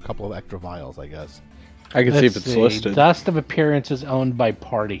probably have a couple of extra vials, I guess. I can see if Let's it's listed. Dust of Appearance is owned by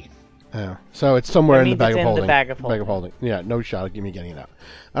Party. Yeah. So it's somewhere That in the means bag it's of in the holding. bag of holding. Yeah, no shot of me getting it out.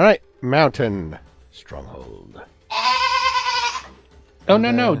 All right, Mountain Stronghold. Oh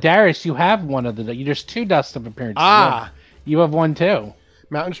no, Darius, you have one of the. There's 2 Dust of Appearances. Ah! You have one too.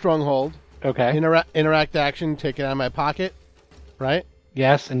 Mountain Stronghold. Okay. Interact action, take it out of my pocket. Right?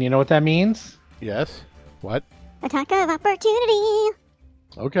 Yes, and you know what that means? Yes. What? Attack of opportunity.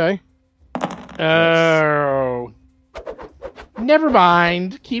 Okay. Oh. Never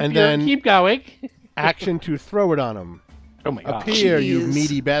mind. And then- keep going. Action to throw it on him. Oh my god. Appear, you Jeez.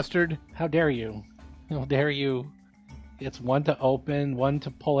 meaty bastard. How dare you? How dare you? It's 1 to open, 1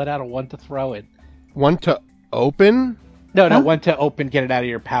 to pull it out, or 1 to throw it. One to open. No, Huh? 1 to open, get it out of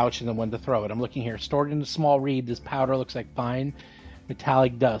your pouch, and then 1 to throw it. I'm looking here. Stored in a small reed, this powder looks like fine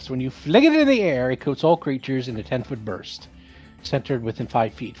metallic dust. When you fling it in the air, it coats all creatures in a 10-foot burst, centered within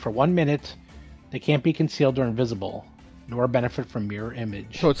 5 feet. For 1 minute, they can't be concealed or invisible, nor benefit from mirror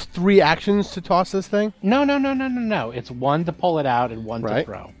image. So it's 3 actions to toss this thing? No. It's 1 to pull it out and 1 to Right.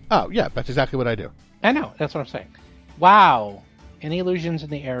 throw. Oh, yeah, that's exactly what I do. I know, that's what I'm saying. Wow. Any illusions in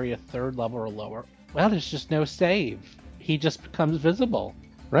the area 3rd level or lower? Well, there's just no save. He just becomes visible.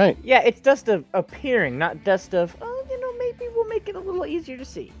 Right. Yeah, it's dust of appearing, not dust of, maybe we'll make it a little easier to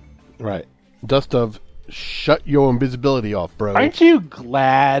see. Right. Dust of shut your invisibility off, bro. Aren't you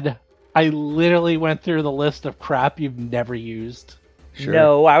glad I literally went through the list of crap you've never used? Sure.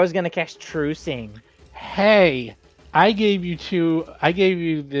 No, I was going to cast True Sing. Hey, I gave you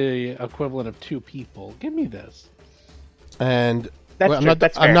the equivalent of 2 people. Give me this. And That's well, true, I'm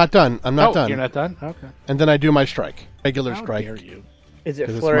that's not. I'm fair. not done. I'm not done. You're not done? Okay. And then I do my strike, regular How strike. dare you? Is it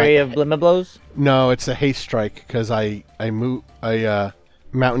 'Cause it's Flurry my- of Blimiblows? No, it's a haste strike because I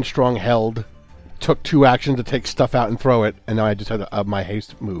Mountain Strong held, took 2 actions to take stuff out and throw it, and now I just had my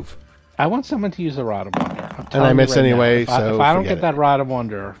haste move. I want someone to use a Rod of Wonder. I'm I telling you miss right now, anyway, if I so don't forget get it. that Rod of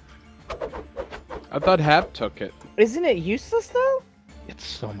Wonder, I thought Hap took it. Isn't it useless, though? it's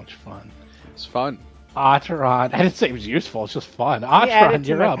so much fun. It's fun. Otteron. I didn't say it was useful. It's just fun. I added Otteron, to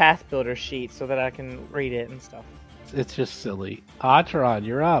you're my up. Path Builder sheet so that I can read it and stuff. It's just silly. Otteron,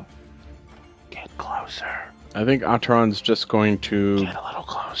 you're up. Get closer. I think Atron's just going to Get a little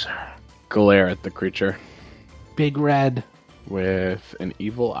closer. glare at the creature Big red. with an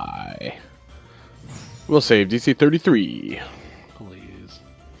evil eye. We'll save DC 33. Please.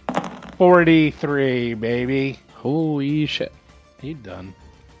 43, baby. Holy shit. Are you done?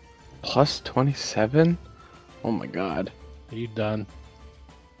 Plus 27? Oh my god. Are you done?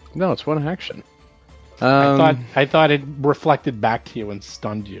 No, it's 1 action. I thought it reflected back to you and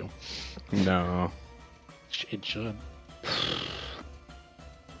stunned you. No. It should.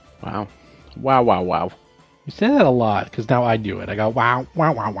 Wow. Wow. You say that a lot because now I do it. I go wow.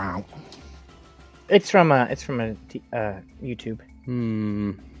 It's from YouTube.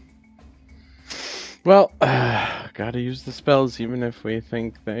 Well, gotta use the spells even if we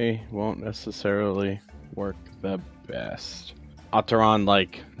think they won't necessarily work the best. Otteron,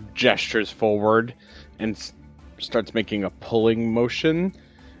 gestures forward and starts making a pulling motion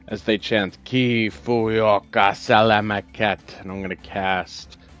as they chant, Ki Fuyoka Salamaket. And I'm gonna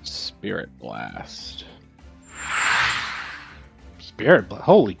cast Spirit Blast.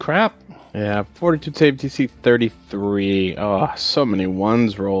 Holy crap. Yeah, 42 save, DC 33. Oh, so many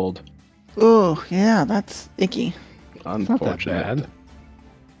ones rolled. Oh, yeah, that's icky. It's not that Unfortunate. bad.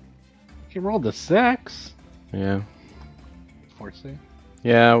 He rolled a 6. Yeah. 40.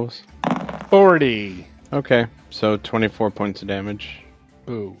 Yeah, it was. 40. Okay, so 24 points of damage.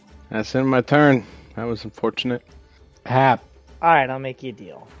 Ooh. That's in my turn. That was unfortunate. Hap. Alright, I'll make you a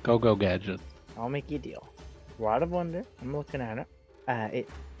deal. Go gadget. I'll make you a deal. Rod of Wonder, I'm looking at it.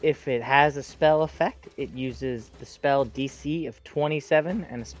 If it has a spell effect, it uses the spell DC of 27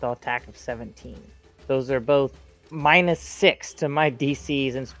 and a spell attack of 17. Those are both -6 to my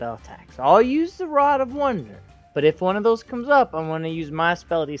DCs and spell attacks. So I'll use the Rod of Wonder. But if one of those comes up, I'm going to use my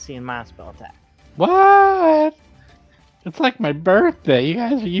spell DC and my spell attack. What? It's like my birthday. You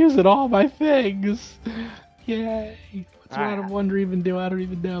guys are using all my things. Yay. What's Rod of Wonder even do? I don't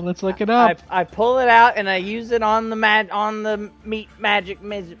even know. Let's look it up. I pull it out and I use it on the meat magic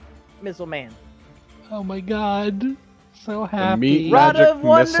missile man. Oh my god. So happy. meat Rod Magic of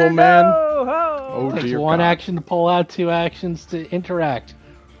Wonder, Missile Man? ho, ho. Oh, Takes dear one God. action to pull out, 2 actions to interact.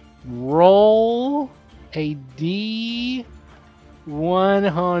 Roll a D100.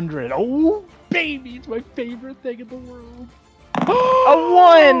 Oh, baby, it's my favorite thing in the world. A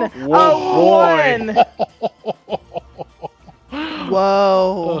 1! Whoa, A 1!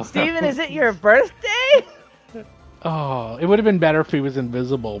 Whoa. Steven, is it your birthday? Oh, it would have been better if he was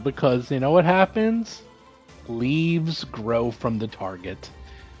invisible because you know what happens? Leaves grow from the target.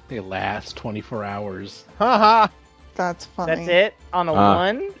 They last 24 hours. Haha. That's funny. That's it? On a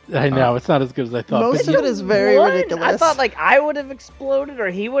 1? I know, it's not as good as I thought. Most but of it is very One? ridiculous. I thought like I would have exploded or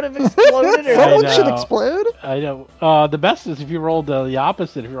he would have exploded or I Someone know. should explode. I know. The best is if you rolled the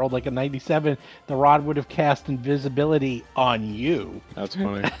opposite. If you rolled like a 97, the rod would have cast invisibility on you. That's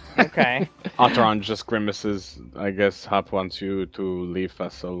funny. Okay. Otteron just grimaces. I guess Hop wants you to leave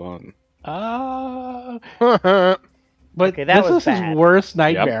us alone. But Okay, that this was is bad. his worst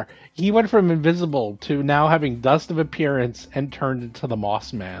nightmare. He went from invisible to now having dust of appearance and turned into the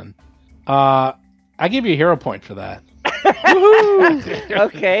Moss Man. I give you a hero point for that.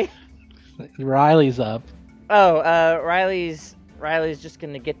 Okay. Riley's up. Oh, Riley's just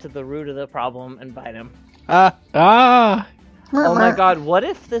gonna get to the root of the problem and bite him. Ah! Oh my god, what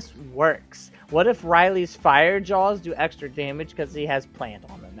if this works? What if Riley's fire jaws do extra damage because he has plant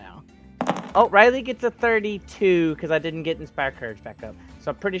on them now? Oh, Riley gets a 32 because I didn't get Inspire Courage back up.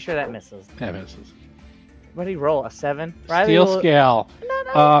 So I'm pretty sure that misses. That misses. What did he roll? A 7? Riley Steel roll- scale.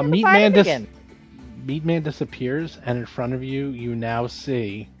 No, Meat fire Man him again. Meat Man disappears, and in front of you, you now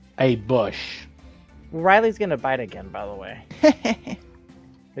see a bush. Riley's gonna bite again, by the way.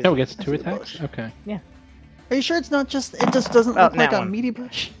 Oh, it gets I 2 see the attacks? bush. Okay. Are you sure it's not just? It just doesn't Oh, look like that a one. meaty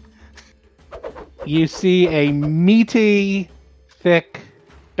bush. You see a meaty, thick,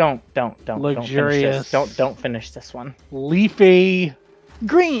 Don't Luxurious. finish this. Don't finish this one. leafy,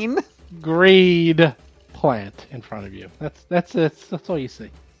 Green. green plant in front of you. That's all you see.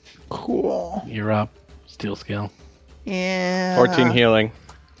 Cool. You're up. Steel scale. Yeah. 14 healing.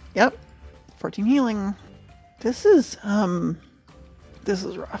 Yep. 14 healing. This is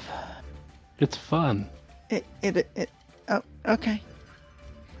rough. It's fun. Oh, okay.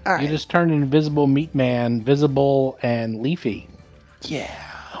 All right. You just turned an invisible meat man, visible and leafy. Yeah.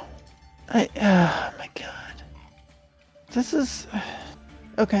 Oh my god. This is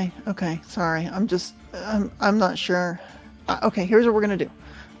okay. Sorry. I'm not sure. Okay, here's what we're gonna do.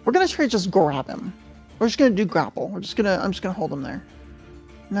 We're gonna try to just grab him. We're just gonna do grapple. I'm just gonna hold him there.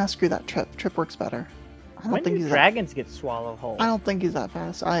 Nah, screw that. Trip works better. I don't When think do he's dragons get swallow whole? I don't think he's that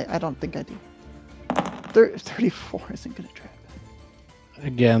fast. I don't think I do. 34 isn't gonna trip.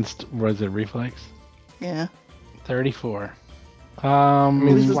 Against, was it reflex? Yeah. 34. I mean,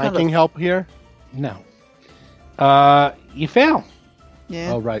 least is it's not flanking a- help here? No. You fail.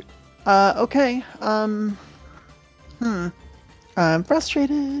 Yeah. Oh, right. Okay. I'm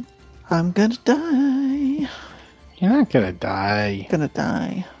frustrated. I'm gonna die. You're not gonna die. Gonna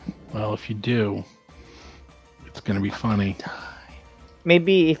die. Well, if you do, it's gonna be funny.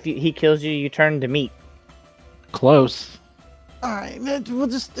 Maybe if he kills you, you turn to meat. Close. Alright, we'll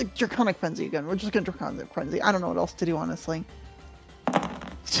just Draconic Frenzy again. We're just gonna Draconic Frenzy. I don't know what else to do, honestly.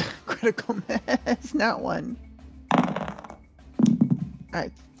 Critical miss, not one.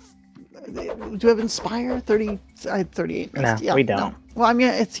 Alright. Do we have Inspire? 30. I had 38. No, we don't. No. Well, I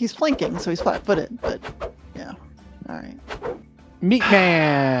mean, he's flanking, so he's flat-footed, but yeah. Alright. Meat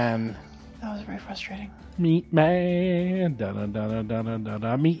man. That was very frustrating. Meat man. Da da da da da da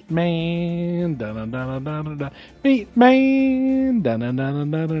da. Meat man. Da da da da da da. Meat man. Da da da da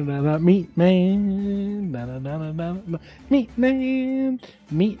da da da. Meat man. Da da da da da da. Meat man.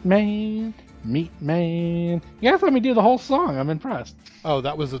 Meat man. Meat man. You guys let me do the whole song. I'm impressed. Oh,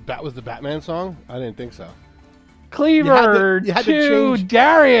 that was the Batman song? I didn't think so. Cleaver you had to to change-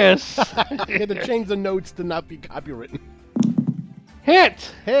 Darius. You had to change the notes to not be copywritten.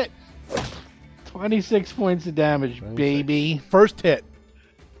 Hit. Hit. 26 points of damage, 26. baby. First hit.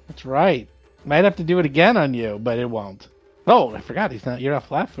 That's right. Might have to do it again on you, but it won't. Oh, I forgot. You're not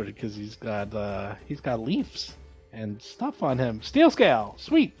flat-footed because he's got leaves and stuff on him. Steel scale,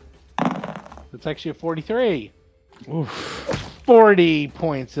 sweet. That's actually a 43. Oof. 40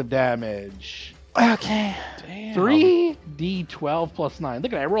 points of damage. Okay. 3d12 plus 9.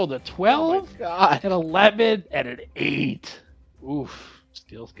 Look at that. I rolled a 12, an 11, and an 8. Oof.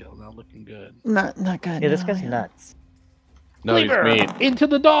 Steel scale not looking good. Not good. Yeah, this no, guy's yeah. nuts. No, he's Cleaver meat. into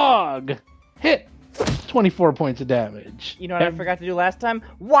the dog. Hit. 24 points of damage. You know what I forgot to do last time?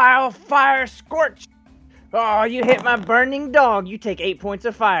 Wildfire Scorch! Oh, you hit my burning dog. You take 8 points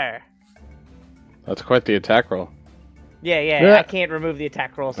of fire. That's quite the attack roll. Yeah, I can't remove the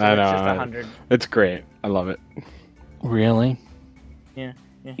attack roll, so I it's know, just I- 100. It's great. I love it. Really? Yeah.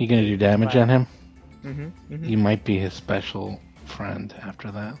 You gonna do damage on him? Mm-hmm. You might be his special friend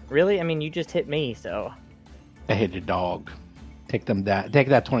after that. Really? I mean, you just hit me, so... I hit a dog. Take them that. Take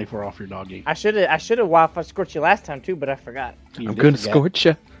that 24 off your doggy. I should have wildfire scorched you last time too, but I forgot. You I'm did gonna forget. scorch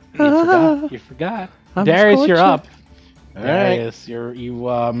you. You forgot. You forgot. I'm Darius, you're scorching. up. All right. Darius,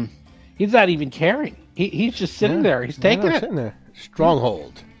 you. He's not even caring. He's just sitting there. He's taking it. Sitting there.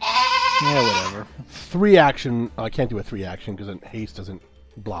 Stronghold. Yeah, whatever. 3 action. I can't do a 3 action because haste doesn't.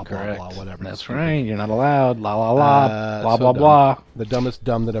 Blah blah Correct. blah. Whatever. That's Stupid. right. You're not allowed. La la la. Blah so blah dumb. blah. The dumbest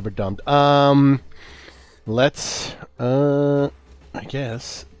dumb that ever dumbed. Let's. I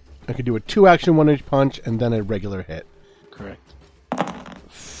guess I could do a 2-action 1-inch punch and then a regular hit. Correct.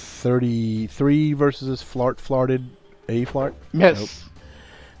 33 versus his flarted a flart. Miss. Nope.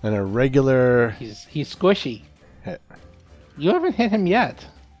 And a regular. He's squishy. Hit. You haven't hit him yet.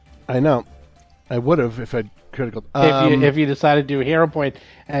 I know. I would have if I'd critical. If you decided to do a hero point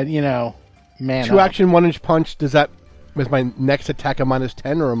and man. 2-action 1-inch punch. Does that is my next attack a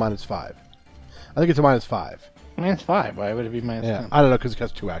 -10 or a -5? I think it's a -5. -5. Why would it be -10? Yeah, I don't know because it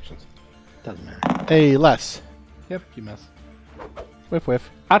has 2 actions. Doesn't matter. A less. Yep, you miss. Whiff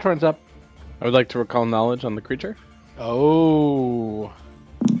whiff. Outruns up. I would like to recall knowledge on the creature. Oh.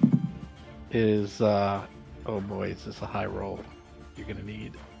 Oh boy, is this a high roll you're gonna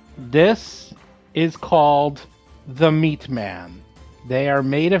need. This is called the Meat Man. They are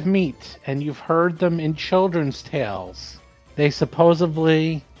made of meat, and you've heard them in children's tales. They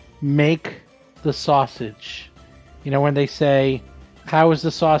supposedly make the sausage. You know when they say, "How is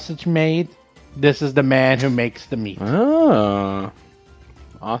the sausage made?" This is the man who makes the meat. Oh,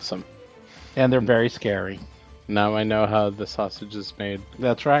 awesome. And they're very scary. Now I know how the sausage is made.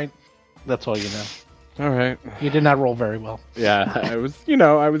 That's right. That's all you know. All right. You did not roll very well. Yeah, I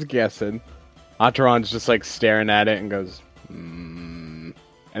was guessing. Ataran's just like staring at it and goes, and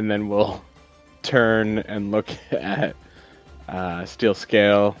then we'll turn and look at Steel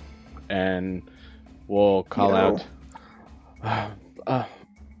Scale, and we'll call out,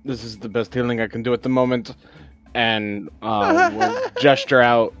 "This is the best healing I can do at the moment," and we'll gesture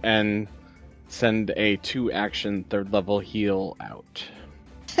out and send a 2-action 3rd level heal out.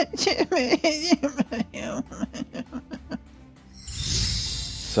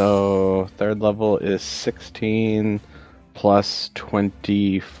 So 3rd level is 16 plus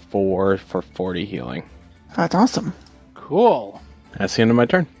 24 for 40 healing. That's awesome. Cool. That's the end of my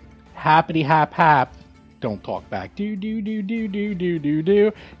turn. Happity hap hap. Don't talk back. Do do do do do do do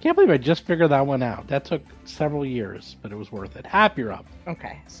do. Can't believe I just figured that one out. That took several years, but it was worth it. Hap, you're up.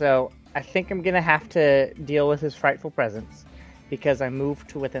 Okay, so I think I'm gonna have to deal with his frightful presence because I moved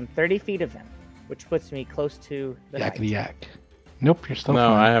to within 30 feet of him, which puts me close to the Yakety knight. yak. Nope, you're still No,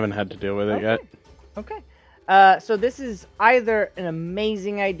 fine. I haven't had to deal with it yet. Okay. So this is either an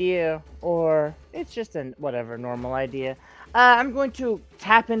amazing idea or it's just a whatever normal idea. I'm going to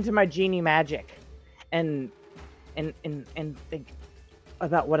tap into my genie magic and think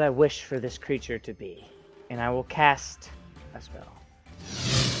about what I wish for this creature to be, and I will cast a spell.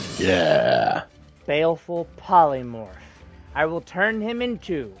 Yeah. Baleful Polymorph. I will turn him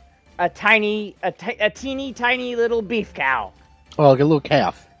into a teeny tiny little beef cow. Oh, like a little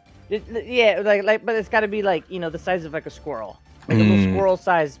calf. Yeah, like, but it's got to be like the size of like a squirrel, like a little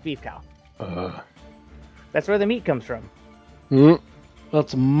squirrel-sized beef cow. That's where the meat comes from. Mm. Well,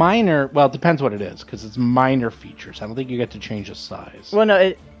 it's minor. Well, it depends what it is, because it's minor features. I don't think you get to change the size. Well,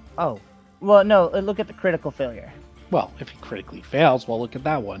 no, look at the critical failure. Well, if he critically fails, well, look at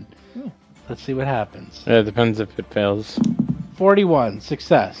that one. Let's see what happens. Yeah, it depends if it fails. 41,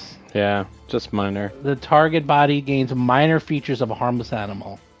 success. Yeah, just minor. The target body gains minor features of a harmless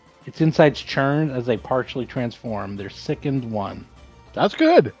animal. Its insides churn as they partially transform. They're sickened 1. That's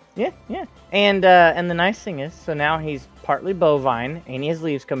good. Yeah. And the nice thing is, so now he's partly bovine, and he has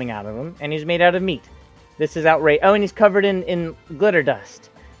leaves coming out of him, and he's made out of meat. This is outrageous. Oh, and he's covered in glitter dust.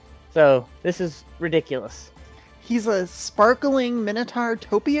 So this is ridiculous. He's a sparkling minotaur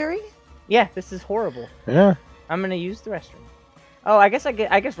topiary? Yeah, this is horrible. Yeah. I'm gonna use the restroom. Oh, I guess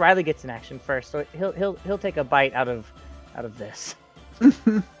Riley gets an action first, so he'll take a bite out of this.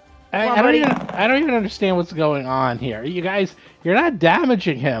 I don't even understand what's going on here. You guys, you're not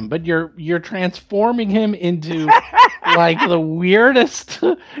damaging him, but you're transforming him into like the weirdest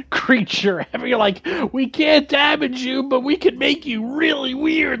creature ever. You're like, we can't damage you, but we can make you really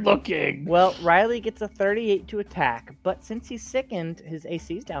weird looking. Well, Riley gets a 38 to attack, but since he's sickened, his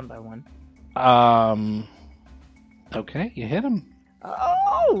AC's down by 1. Okay, you hit him.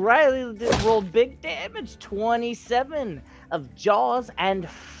 Oh, Riley rolled big damage, 27 of jaws and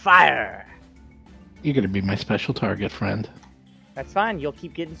fire. You're gonna be my special target, friend. That's fine. You'll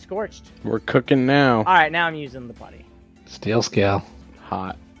keep getting scorched. We're cooking now. All right, now I'm using the buddy. Steel scale.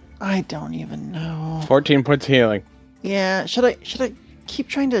 Hot. I don't even know. 14 points healing. Yeah, should I keep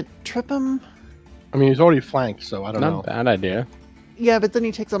trying to trip him? I mean, he's already flanked, so I don't Not know. a bad idea. Yeah, but then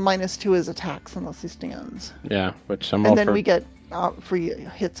he takes a -2 his attacks unless he stands. Yeah, which I'm all And then for. we get free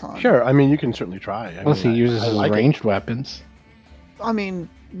hits on. Sure, I mean, you can certainly try. Unless he uses his like it. ranged weapons. I mean,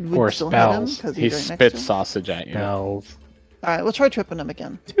 we'd Or still hit him spells. 'cause He he's right next to spits him. sausage at you. Spells. Alright, let's try tripping him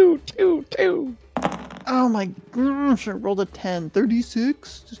again. Two. Oh my gosh, I rolled a 10.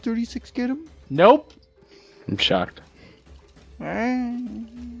 36? Does 36 get him? Nope. I'm shocked.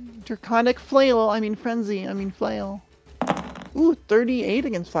 Alright. Draconic flail. I mean frenzy. I mean flail. Ooh, 38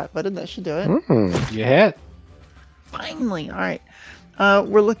 against flat-footed. That should do it. You hit. Finally. Alright.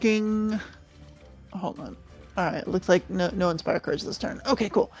 We're looking... Hold on. Alright, looks like no inspire cards this turn. Okay,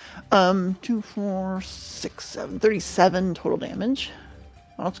 cool. 2, 4, 6, 7. 37 total damage.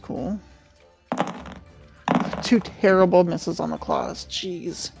 That's cool. 2 terrible misses on the claws.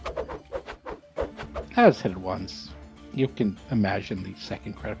 Jeez. I was hit once. You can imagine the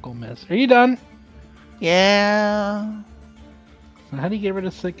second critical miss. Are you done? Yeah. So how do you get rid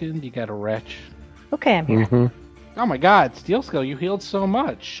of second? You got a wretch. Okay, I'm here. Mm-hmm. Oh my god, Steel Skull, you healed so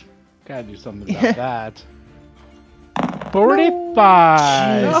much. Gotta do something about Yeah. that.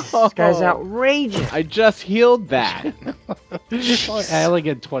 45! Jesus, this guy's outrageous. I just healed that. I only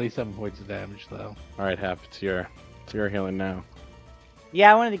get 27 points of damage, though. All right, Hap, it's your healing now.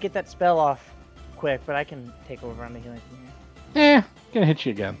 Yeah, I wanted to get that spell off quick, but I can take over on the healing from here. Gonna hit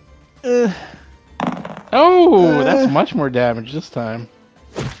you again. Ugh. Oh, that's much more damage this time.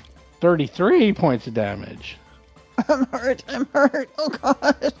 33 points of damage. I'm hurt. Oh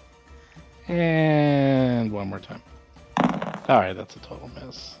god. And one more time. Alright, that's a total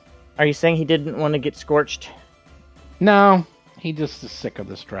miss. Are you saying he didn't want to get scorched? No, he just is sick of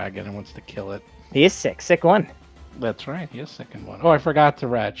this dragon and wants to kill it. He is sick. Sick one. That's right, he is sick in one. Oh, I forgot to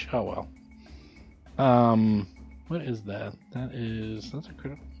retch. Oh well. What is that? That's a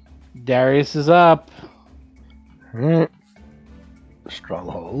critical. Darius is up.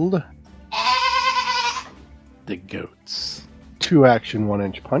 Stronghold. The goats. 2 action, 1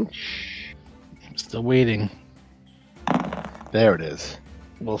 inch punch. I'm still waiting. There it is.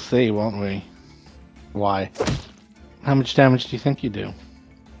 We'll see, won't we? Why? How much damage do you think you do?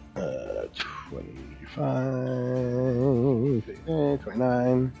 25,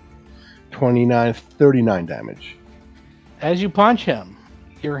 29, 29, 39 damage. As you punch him,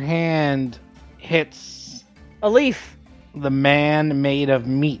 your hand hits A leaf. the man made of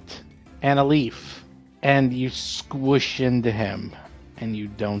meat and a leaf, and you squish into him, and you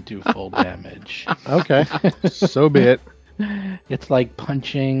don't do full damage. Okay, so be it. It's like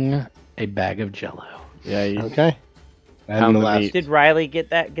punching a bag of jello. Yeah, you Okay. And Pound the the last, meat. Did Riley get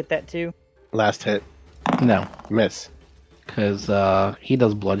that too? last hit. No, Miss. because he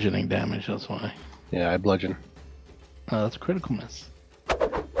does bludgeoning damage, that's why. Yeah, I bludgeon. That's a critical miss.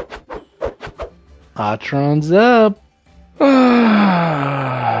 Atron's up.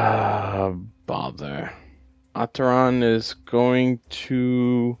 Bother. Ataran is going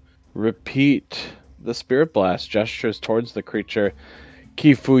to repeat the Spirit Blast, gestures towards the creature.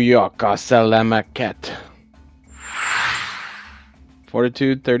 Kifuyoka Selemaket.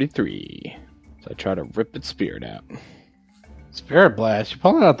 Fortitude 33. So I try to rip its spirit out. Spirit Blast. You're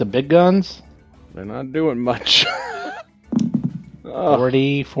pulling out the big guns? They're not doing much. Oh,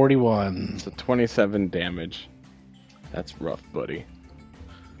 40, 41. it's a 27 damage. That's rough, buddy.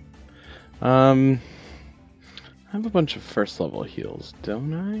 I have a bunch of first level heals,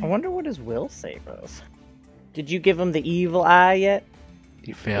 don't I I? wonder what his will save us. Did you give him the evil eye yet?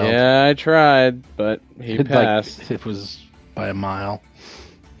 He failed. Yeah, I tried, but he It, passed. it was by a mile.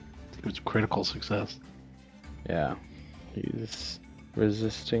 It was a critical success. Yeah, he's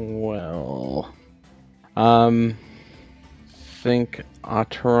resisting well. Think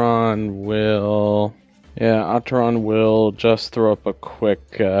Ataran will. Yeah, Ataran will just throw up a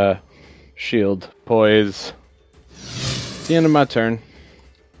quick shield poise. It's the end of my turn.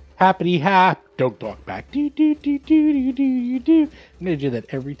 Happity hap. Don't talk back. Do, do, do, do, do, do, do. I'm going to do that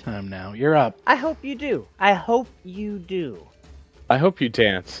every time now. You're up. I hope you do. I hope you do. I hope you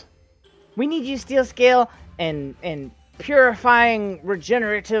dance. We need you, Steel Scale, and purifying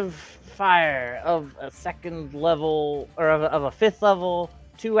regenerative fire of a second level or of a fifth level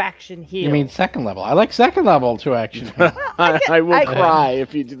 2-action heal. You mean second level? I like second level 2 action. I will cry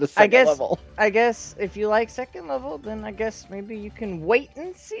if you do the second level. I guess if you like second level, then I guess maybe you can wait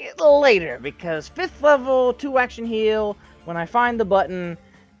and see it later, because 5th level 2-action heal, when I find the button,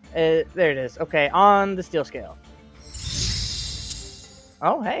 there it is. Okay, on the Steel Scale.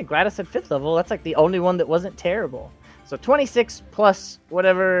 Oh, hey, glad I said 5th level. That's like the only one that wasn't terrible. So 26 plus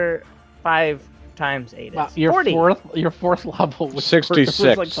whatever 5 times 8 Wow, is your 40. fourth level was 66.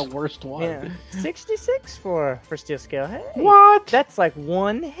 was like the worst one. Yeah, 66 for steel scale. Hey, What? That's like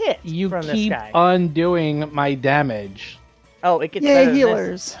one hit You from this keep guy. undoing my damage. Oh, it gets Yay, better than this.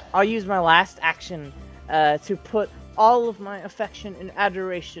 healers. I'll use my last action to put all of my affection and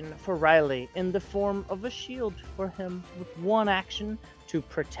adoration for Riley in the form of a shield for him with one action to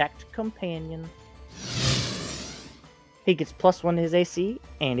protect companion. He gets +1 to his AC,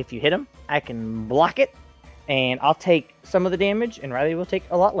 and if you hit him, I can block it, and I'll take some of the damage, and Riley will take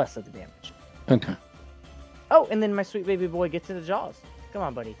a lot less of the damage. Okay. Oh, and then my sweet baby boy gets into jaws. Come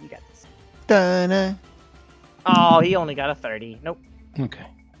on, buddy, you got this. Dun. Oh, he only got a 30. Nope. Okay.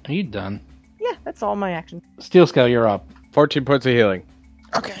 Are you done? Yeah, that's all my action. Steel Scale, you're up. 14 points of healing.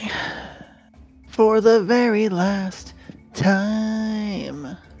 Okay. For the very last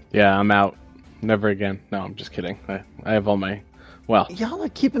time. Yeah, I'm out. Never again. No, I'm just kidding. I have all my... Well, Y'all are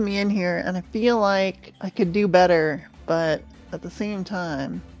keeping me in here, and I feel like I could do better, but at the same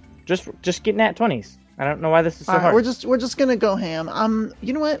time, Just getting at 20s. I don't know why this is so all right, hard. we're just gonna go ham.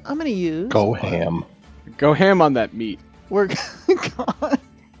 You know what? I'm gonna use. Go ham. go ham on that meat. We're gonna.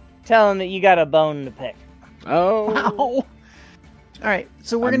 Tell him that you got a bone to pick. Oh, Ow. All right,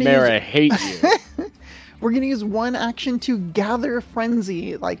 so we're gonna Amara, I use. hate you. We're gonna use one action to gather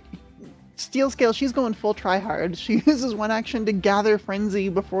frenzy. Like Steel Scale, she's going full try hard. She uses one action to gather frenzy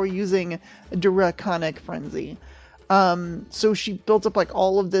before using Draconic Frenzy. So she builds up like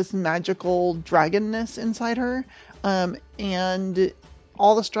all of this magical dragonness inside her, and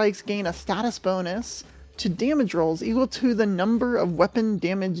all the strikes gain a status bonus to damage rolls equal to the number of weapon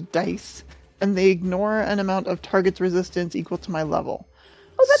damage dice, and they ignore an amount of target's resistance equal to my level.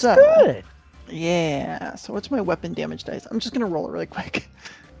 Oh, that's So- good. Yeah, so what's my weapon damage dice? I'm just gonna roll it really quick,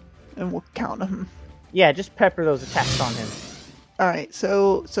 and we'll count them. Yeah, just pepper those attacks on him. All right,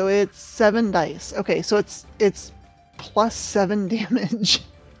 so it's 7 dice. Okay, so it's +7 damage.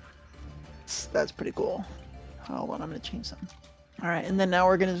 That's pretty cool. Hold on, I'm gonna change something. All right, and then now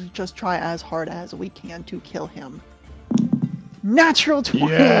we're gonna just try as hard as we can to kill him. Natural 20.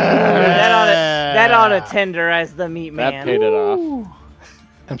 That ought to tenderize the meat man. That paid it off.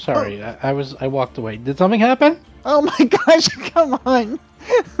 I'm sorry. I walked away. Did something happen? Oh my gosh! Come on.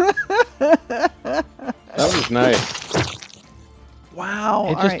 That was nice. Wow.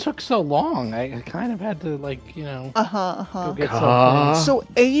 It all just right. took so long. I kind of had to, like, go get Ah. something. So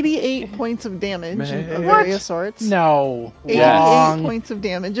 88 points of damage of What? various sorts. No. 88 Wrong. points of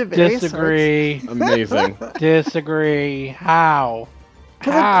damage of various sorts. Disagree. Amazing. Disagree. How?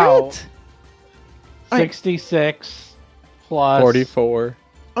 'Cause I How? crit. All right. 66 plus 44.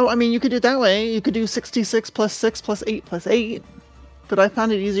 Oh, I mean, you could do it that way. You could do 66 plus 6 plus 8 plus 8. But I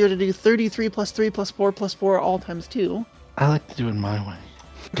found it easier to do 33 plus 3 plus 4 plus 4 all times 2. I like to do it my way.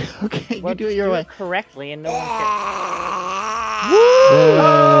 Okay, Well, you do it just your way. correctly, and no one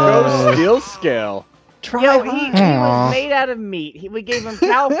cares. Go steel scale. Try Yo, hard. he Aw. was made out of meat. We gave him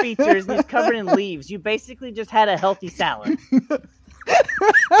cow features, and he's covered in leaves. You basically just had a healthy salad.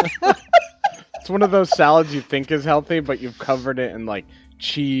 It's one of those salads you think is healthy, but you've covered it in like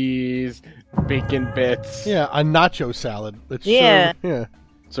cheese, bacon bits. Yeah, a nacho salad. It's Yeah. yeah.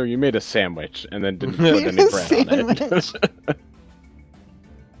 So you made a sandwich and then didn't Made put any a bread on it. sandwich.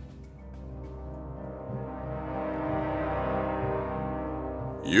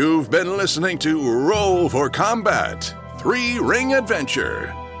 You've been listening to Roll for Combat 3-Ring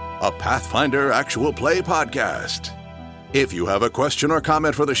Adventure, a Pathfinder actual play podcast. If you have a question or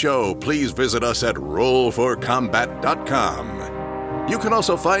comment for the show, please visit us at rollforcombat.com. You can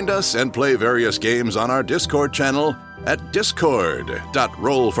also find us and play various games on our Discord channel at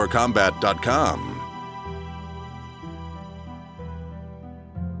discord.rollforcombat.com.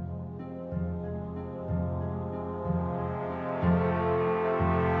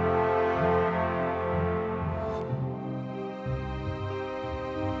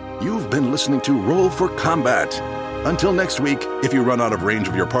 You've been listening to Roll for Combat. Until next week, if you run out of range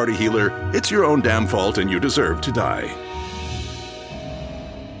of your party healer, it's your own damn fault and you deserve to die.